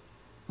 Hate it.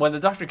 When the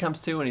doctor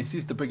comes to and he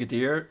sees the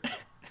Brigadier,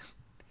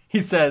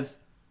 he says,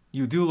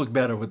 "You do look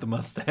better with the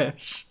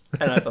mustache."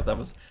 And I thought that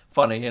was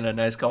funny and a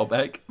nice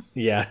callback.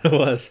 Yeah, it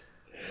was.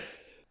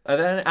 And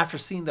then after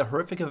seeing the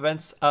horrific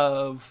events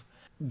of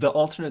the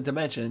alternate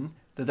dimension,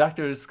 the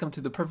doctor has come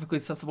to the perfectly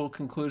sensible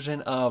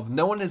conclusion of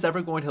no one is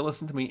ever going to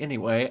listen to me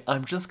anyway.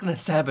 I'm just going to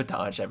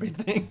sabotage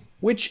everything.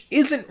 Which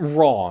isn't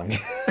wrong.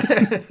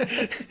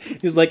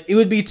 He's like, it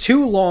would be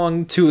too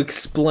long to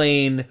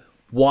explain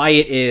why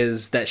it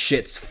is that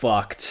shit's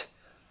fucked.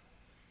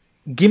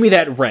 Give me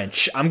that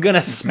wrench. I'm going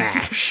to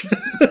smash.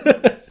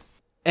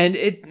 And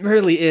it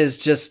really is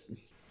just...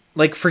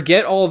 like,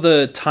 forget all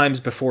the times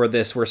before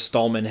this where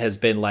Stallman has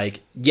been like,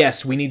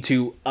 yes, we need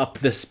to up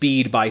the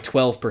speed by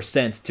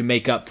 12% to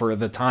make up for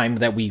the time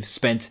that we've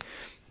spent,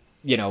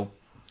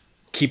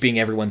 keeping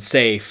everyone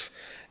safe.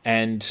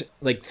 And,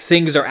 like,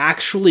 things are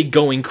actually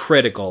going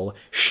critical.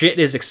 Shit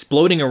is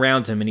exploding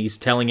around him, and he's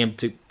telling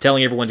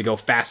everyone to go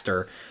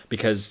faster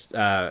because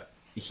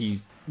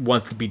he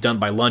wants to be done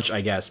by lunch,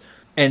 I guess.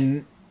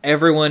 And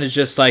everyone is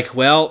just like,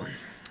 well,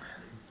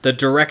 the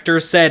director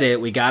said it,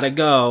 we gotta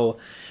go.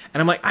 And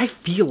I'm like, I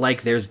feel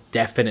like there's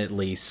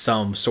definitely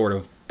some sort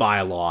of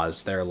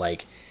bylaws that are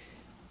like,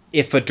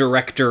 if a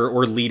director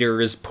or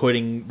leader is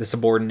putting the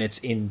subordinates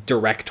in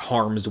direct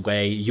harm's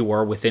way, you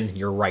are within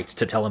your rights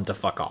to tell him to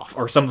fuck off,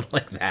 or something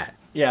like that.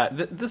 Yeah,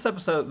 this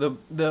episode,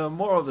 the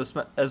moral of this,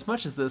 as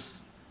much as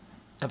this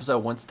episode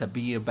wants to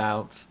be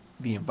about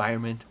the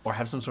environment or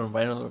have some sort of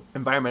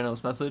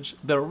environmentalist message,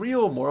 the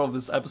real moral of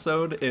this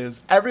episode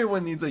is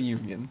everyone needs a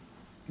union.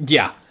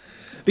 Yeah,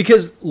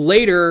 because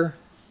later...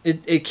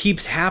 It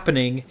keeps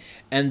happening,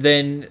 and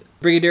then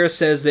Brigadier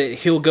says that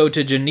he'll go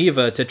to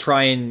Geneva to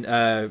try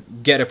and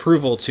get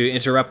approval to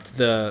interrupt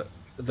the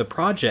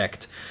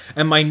project.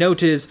 And my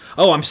note is,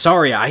 oh, I'm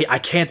sorry, I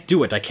can't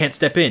do it. I can't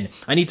step in.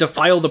 I need to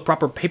file the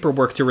proper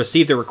paperwork to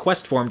receive the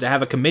request form, to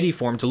have a committee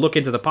form to look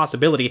into the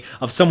possibility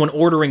of someone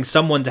ordering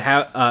someone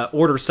to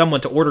order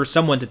someone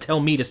to tell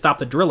me to stop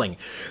the drilling.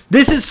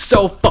 This is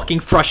so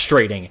fucking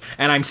frustrating,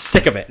 and I'm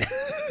sick of it.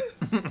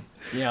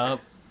 Yep.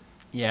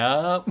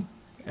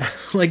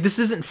 Like, this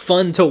isn't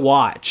fun to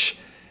watch.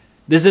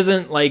 This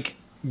isn't like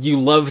you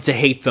love to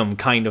hate them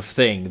kind of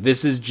thing.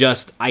 This is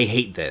just, I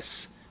hate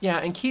this. Yeah,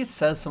 and Keith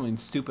says something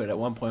stupid at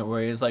one point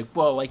where he's like,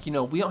 well, like, we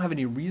don't have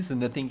any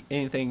reason to think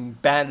anything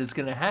bad is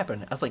going to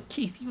happen. I was like,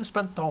 Keith, you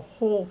spent the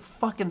whole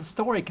fucking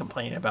story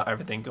complaining about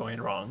everything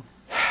going wrong.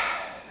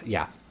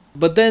 Yeah.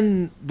 But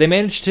then they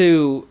managed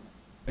to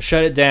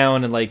shut it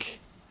down, and, like,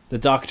 the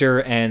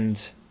doctor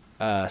and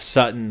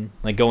Sutton,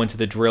 like, go into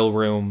the drill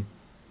room,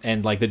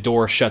 and, like, the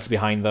door shuts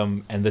behind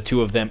them, and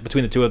between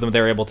the two of them,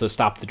 they're able to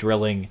stop the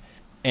drilling.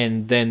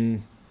 And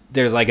then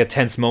there's, like, a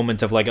tense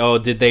moment of, like, oh,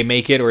 did they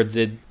make it, or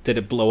did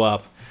it blow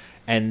up?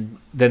 And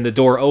then the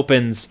door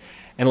opens,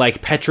 and,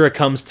 like, Petra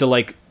comes to,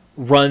 like,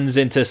 runs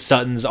into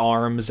Sutton's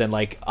arms and,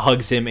 like,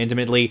 hugs him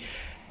intimately.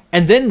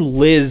 And then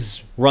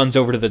Liz runs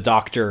over to the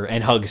doctor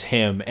and hugs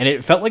him, and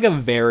it felt like a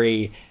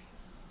very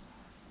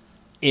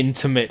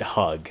intimate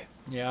hug.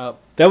 Yeah.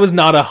 That was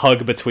not a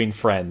hug between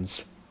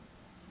friends.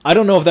 I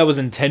don't know if that was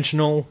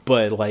intentional,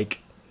 but,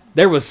 like,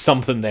 there was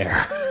something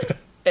there.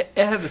 It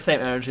had the same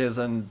energy as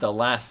in the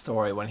last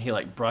story when he,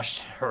 like, brushed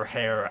her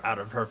hair out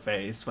of her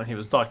face when he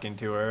was talking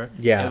to her.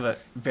 Yeah. It was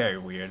very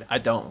weird. I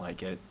don't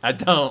like it. I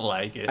don't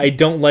like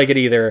it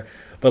either,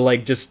 but,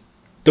 like, just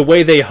the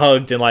way they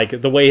hugged and,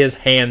 like, the way his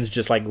hands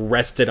just, like,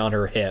 rested on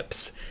her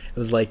hips. It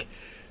was like,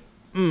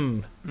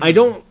 I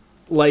don't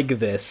like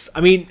this.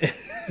 I mean...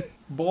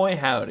 Boy,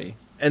 howdy.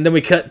 And then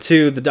we cut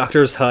to the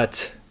doctor's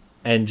hut,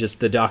 and just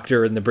the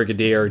doctor and the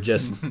brigadier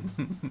just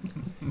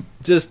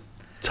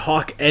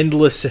talk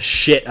endless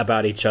shit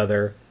about each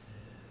other.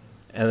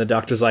 And the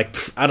doctor's like,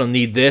 I don't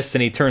need this,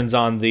 and he turns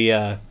on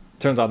the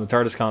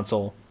TARDIS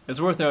console. It's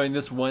worth noting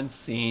this one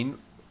scene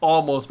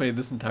almost made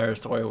this entire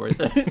story worth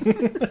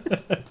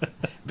it.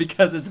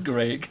 Because it's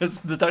great,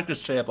 because the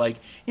doctor's straight up like,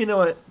 you know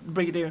what,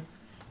 Brigadier,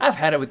 I've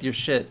had it with your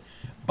shit.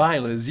 Bye,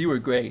 Liz, you were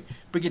great.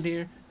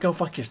 Brigadier, go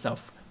fuck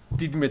yourself.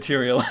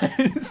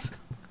 Dematerialize.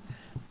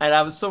 And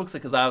I was so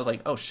excited because I was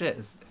like, oh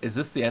shit, is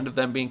this the end of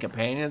them being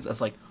companions? I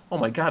was like, oh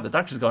my god, the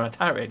Doctor's going on a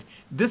tirade.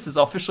 This is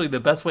officially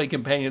the best way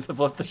companions have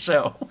left the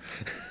show.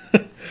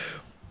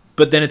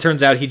 But then it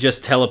turns out he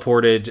just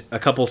teleported a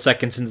couple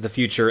seconds into the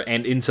future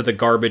and into the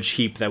garbage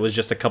heap that was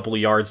just a couple of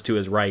yards to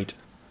his right.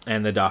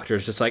 And the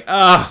Doctor's just like,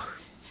 I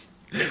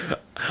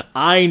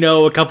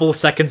know a couple of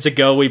seconds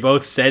ago we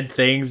both said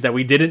things that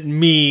we didn't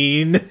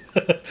mean.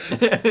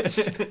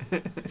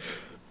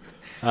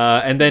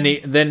 And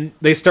then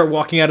they start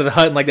walking out of the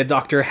hut, and like the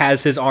Doctor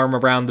has his arm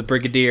around the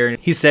Brigadier, and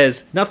he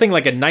says, "Nothing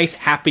like a nice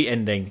happy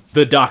ending."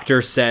 The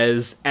Doctor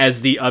says,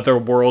 as the other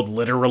world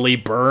literally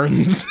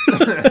burns.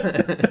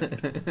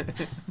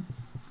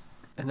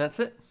 And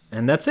that's it.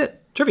 And that's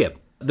it. Trivia.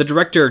 The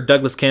director,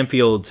 Douglas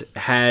Camfield,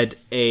 had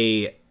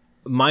a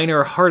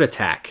minor heart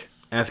attack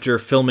after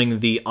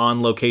filming the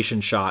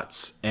on-location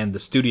shots and the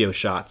studio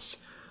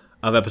shots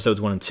of episodes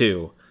 1 and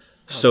 2.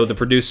 So the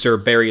producer,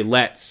 Barry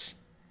Letts,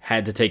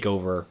 had to take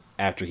over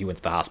after he went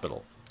to the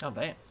hospital. Oh,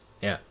 damn.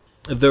 Yeah.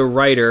 The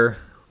writer,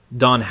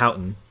 Don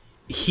Houghton,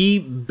 he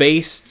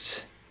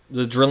based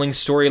the drilling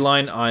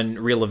storyline on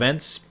real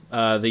events.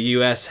 The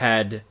U.S.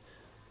 had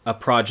a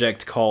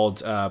project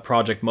called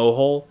Project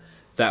Mohole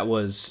that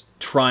was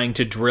trying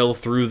to drill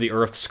through the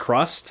Earth's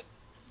crust,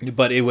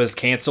 but it was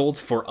canceled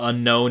for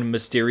unknown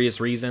mysterious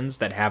reasons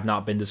that have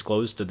not been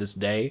disclosed to this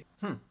day.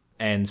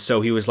 And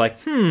so he was like,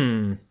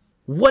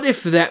 what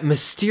if that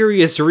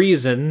mysterious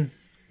reason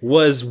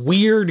was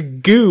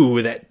weird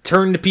goo that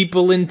turned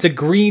people into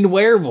green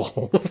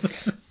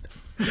werewolves?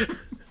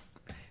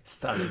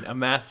 Stunning. A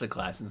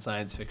masterclass in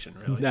science fiction,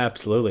 really.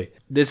 Absolutely.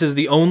 This is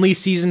the only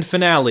season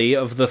finale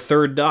of The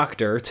Third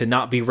Doctor to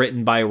not be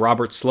written by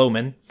Robert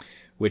Sloman,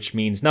 which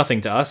means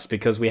nothing to us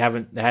because we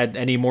haven't had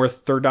any more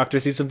Third Doctor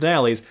season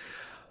finales.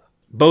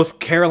 Both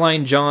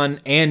Caroline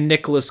John and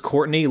Nicholas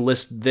Courtney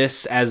list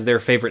this as their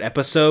favorite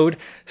episode,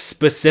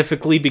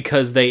 specifically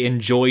because they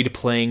enjoyed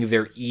playing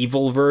their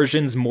evil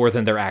versions more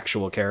than their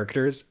actual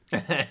characters.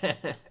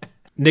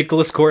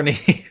 Nicholas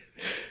Courtney,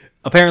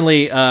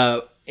 apparently,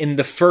 in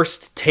the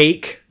first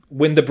take,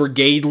 when the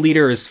brigade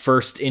leader is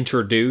first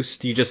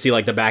introduced, you just see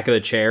like the back of the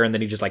chair, and then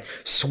he just like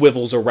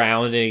swivels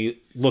around and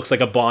he looks like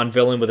a Bond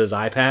villain with his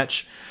eye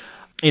patch.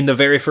 In the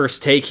very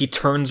first take, he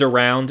turns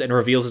around and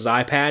reveals his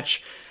eye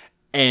patch,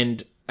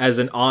 and as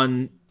an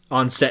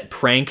on-set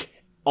prank,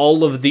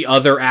 all of the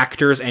other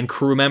actors and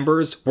crew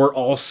members were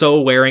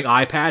also wearing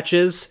eye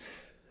patches,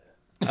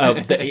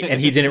 and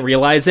he didn't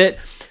realize it.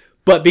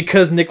 But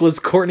because Nicholas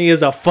Courtney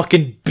is a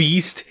fucking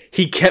beast,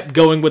 he kept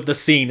going with the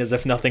scene as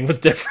if nothing was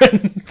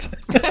different.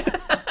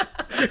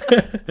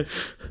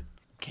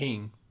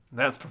 King.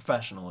 That's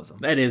professionalism.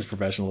 That is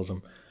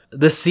professionalism.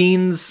 The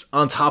scenes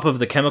on top of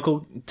the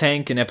chemical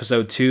tank in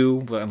episode 2,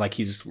 like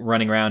he's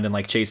running around and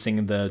like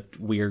chasing the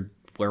weird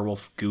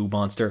werewolf goo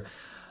monster,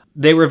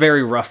 they were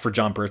very rough for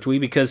Jon Pertwee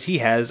because he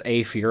has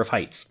a fear of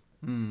heights.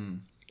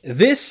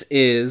 This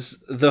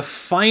is the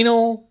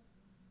final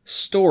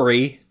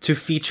story to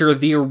feature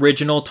the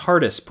original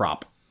TARDIS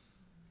prop,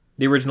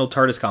 the original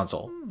TARDIS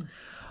console.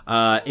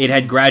 It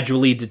had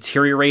gradually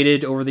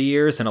deteriorated over the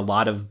years, and a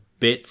lot of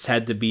bits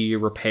had to be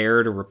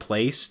repaired or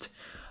replaced.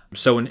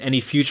 So in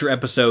any future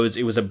episodes,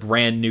 it was a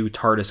brand new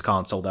TARDIS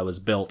console that was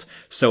built.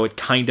 So it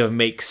kind of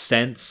makes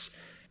sense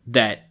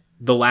that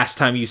the last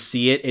time you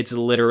see it, it's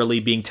literally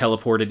being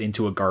teleported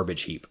into a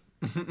garbage heap.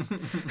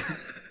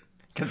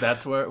 Because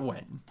that's where it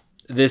went.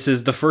 This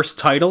is the first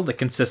title that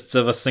consists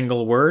of a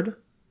single word.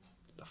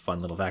 A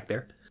fun little fact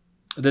there.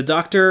 The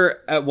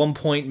Doctor at one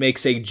point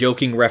makes a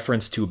joking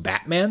reference to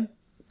Batman.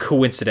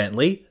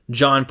 Coincidentally,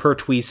 Jon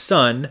Pertwee's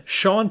son,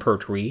 Sean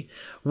Pertwee,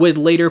 would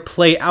later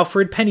play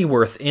Alfred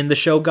Pennyworth in the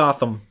show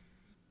Gotham.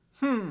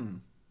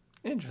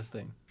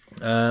 Interesting.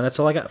 That's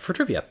all I got for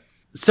trivia.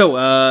 So,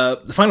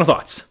 final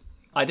thoughts.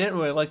 I didn't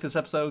really like this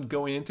episode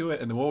going into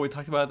it, and the more we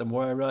talked about it, the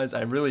more I realized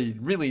I really,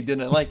 really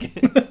didn't like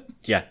it.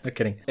 Yeah, no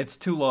kidding. It's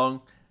too long.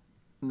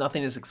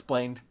 Nothing is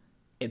explained.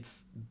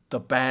 It's the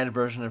bad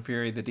version of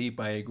Fury of the Deep,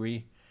 I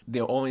agree. The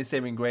only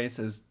saving grace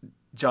is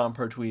Jon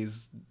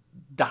Pertwee's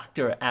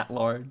Doctor at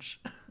Large.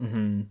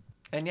 And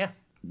yeah.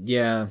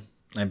 Yeah,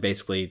 I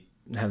basically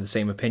have the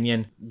same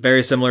opinion.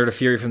 Very similar to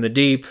Fury from the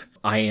Deep.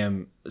 I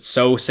am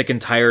so sick and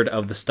tired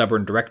of the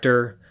stubborn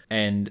director,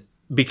 and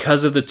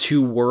because of the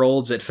two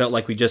worlds, it felt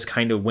like we just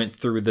kind of went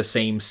through the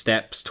same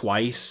steps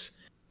twice.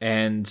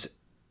 And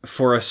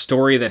for a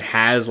story that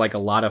has like a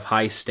lot of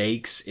high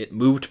stakes, it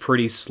moved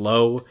pretty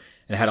slow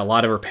and had a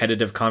lot of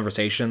repetitive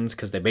conversations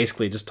because they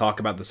basically just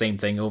talk about the same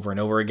thing over and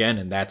over again,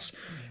 and that's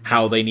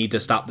how they need to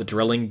stop the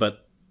drilling,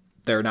 but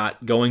they're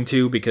not going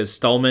to because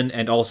Stallman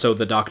and also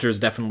the Doctor's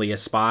definitely a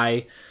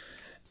spy.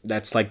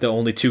 That's like the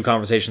only two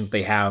conversations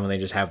they have, and they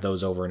just have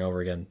those over and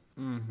over again.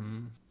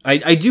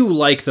 I do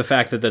like the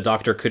fact that the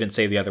Doctor couldn't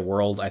save the other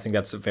world. I think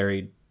that's a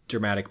very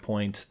dramatic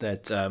point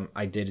that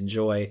I did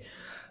enjoy.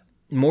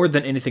 More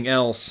than anything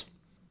else,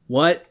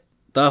 what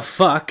the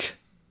fuck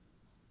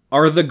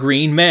are the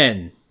Green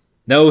Men?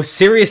 No,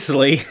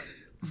 seriously.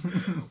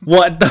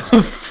 What the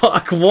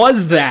fuck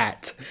was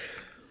that?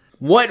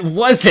 What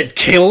was it,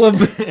 Caleb?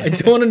 I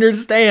don't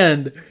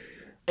understand.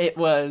 It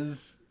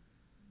was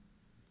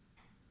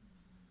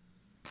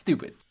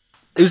stupid.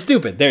 It was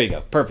stupid. There you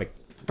go. Perfect.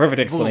 Perfect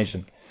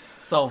explanation.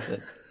 Solved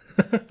it.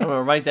 I'm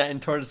gonna write that in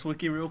TARDIS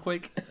Wiki real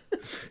quick.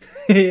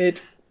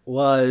 It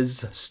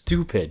was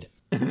stupid.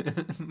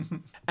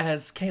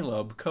 As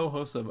Caleb,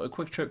 co-host of A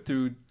Quick Trip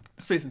Through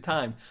Space and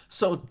Time,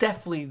 so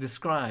deftly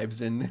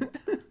describes in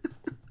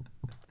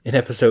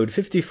episode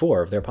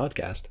 54 of their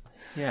podcast.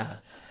 Yeah.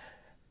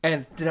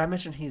 And did I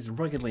mention he's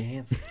ruggedly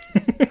handsome?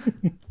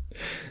 And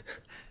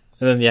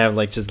then you have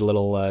like just a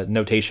little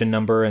notation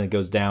number, and it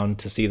goes down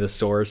to see the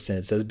source, and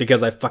it says,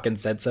 "Because I fucking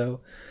said so."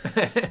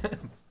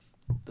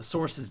 The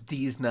source is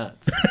D's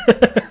nuts.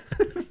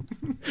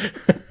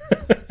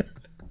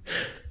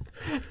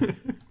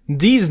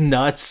 D's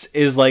nuts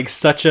is like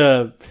such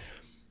a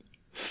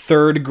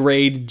third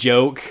grade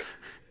joke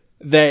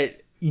that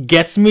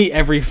gets me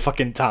every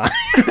fucking time.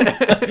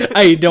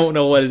 I don't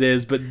know what it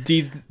is, but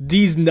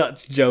D's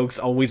nuts jokes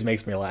always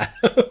makes me laugh.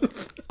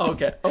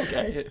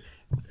 Okay.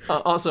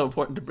 Also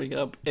important to bring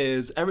up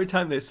is every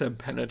time they said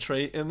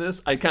penetrate in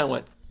this, I kind of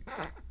went.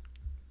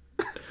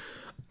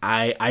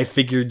 I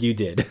figured you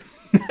did.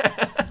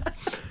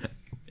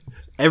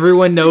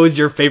 Everyone knows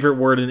your favorite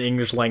word in the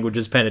English language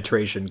is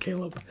penetration,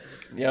 Caleb.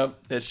 Yep,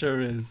 it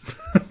sure is.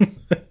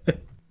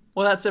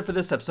 Well, that's it for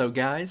this episode,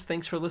 guys.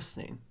 Thanks for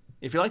listening.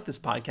 If you like this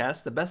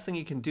podcast, the best thing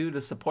you can do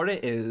to support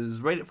it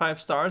is rate it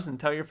 5 stars and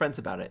tell your friends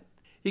about it.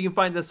 You can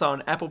find us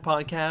on Apple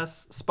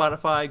Podcasts,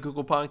 Spotify,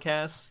 Google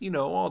Podcasts,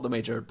 all the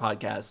major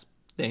podcast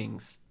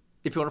things.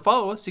 If you want to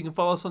follow us, you can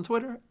follow us on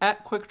Twitter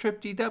at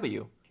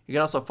QuickTripDW. You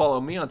can also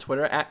follow me on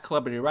Twitter at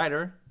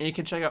CelebrityWriter, and you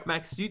can check out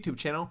Mac's YouTube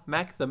channel,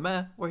 Mac the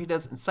Meh, where he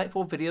does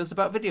insightful videos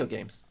about video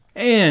games.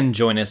 And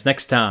join us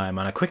next time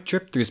on A Quick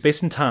Trip Through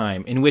Space and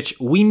Time, in which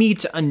we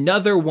meet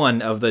another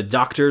one of the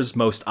Doctor's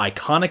most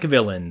iconic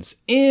villains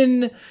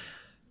in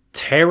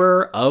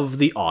Terror of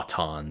the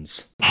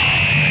Autons.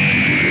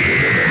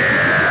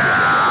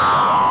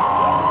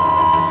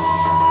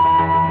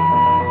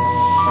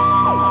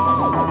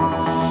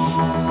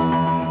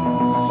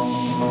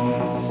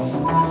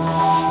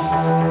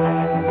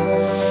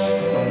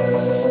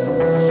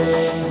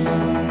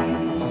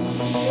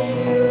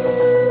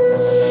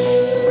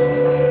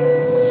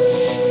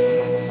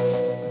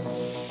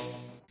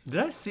 Did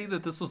I see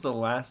that this was the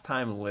last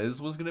time Liz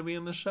was going to be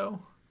in the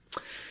show?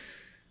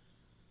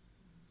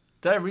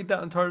 Did I read that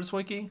on TARDIS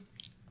Wiki?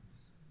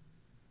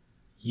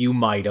 You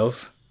might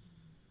have.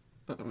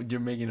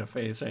 You're making a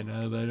face right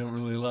now that I don't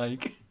really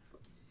like.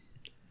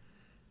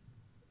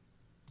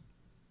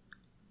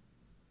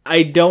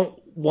 I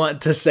don't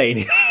want to say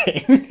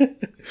anything.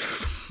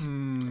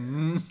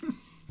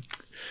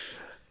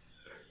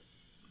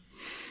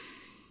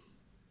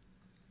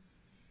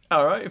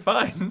 All right,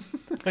 fine.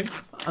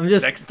 I'm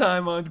just Next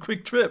time on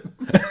Quick Trip.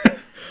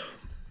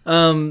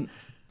 Yeah,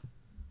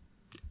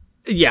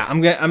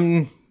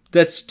 I'm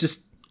that's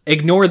just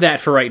ignore that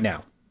for right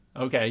now.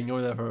 Okay,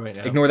 ignore that for right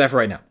now. Ignore that for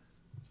right now.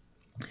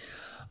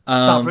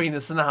 Stop reading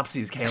the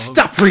synopses, Caleb.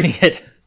 Stop reading it.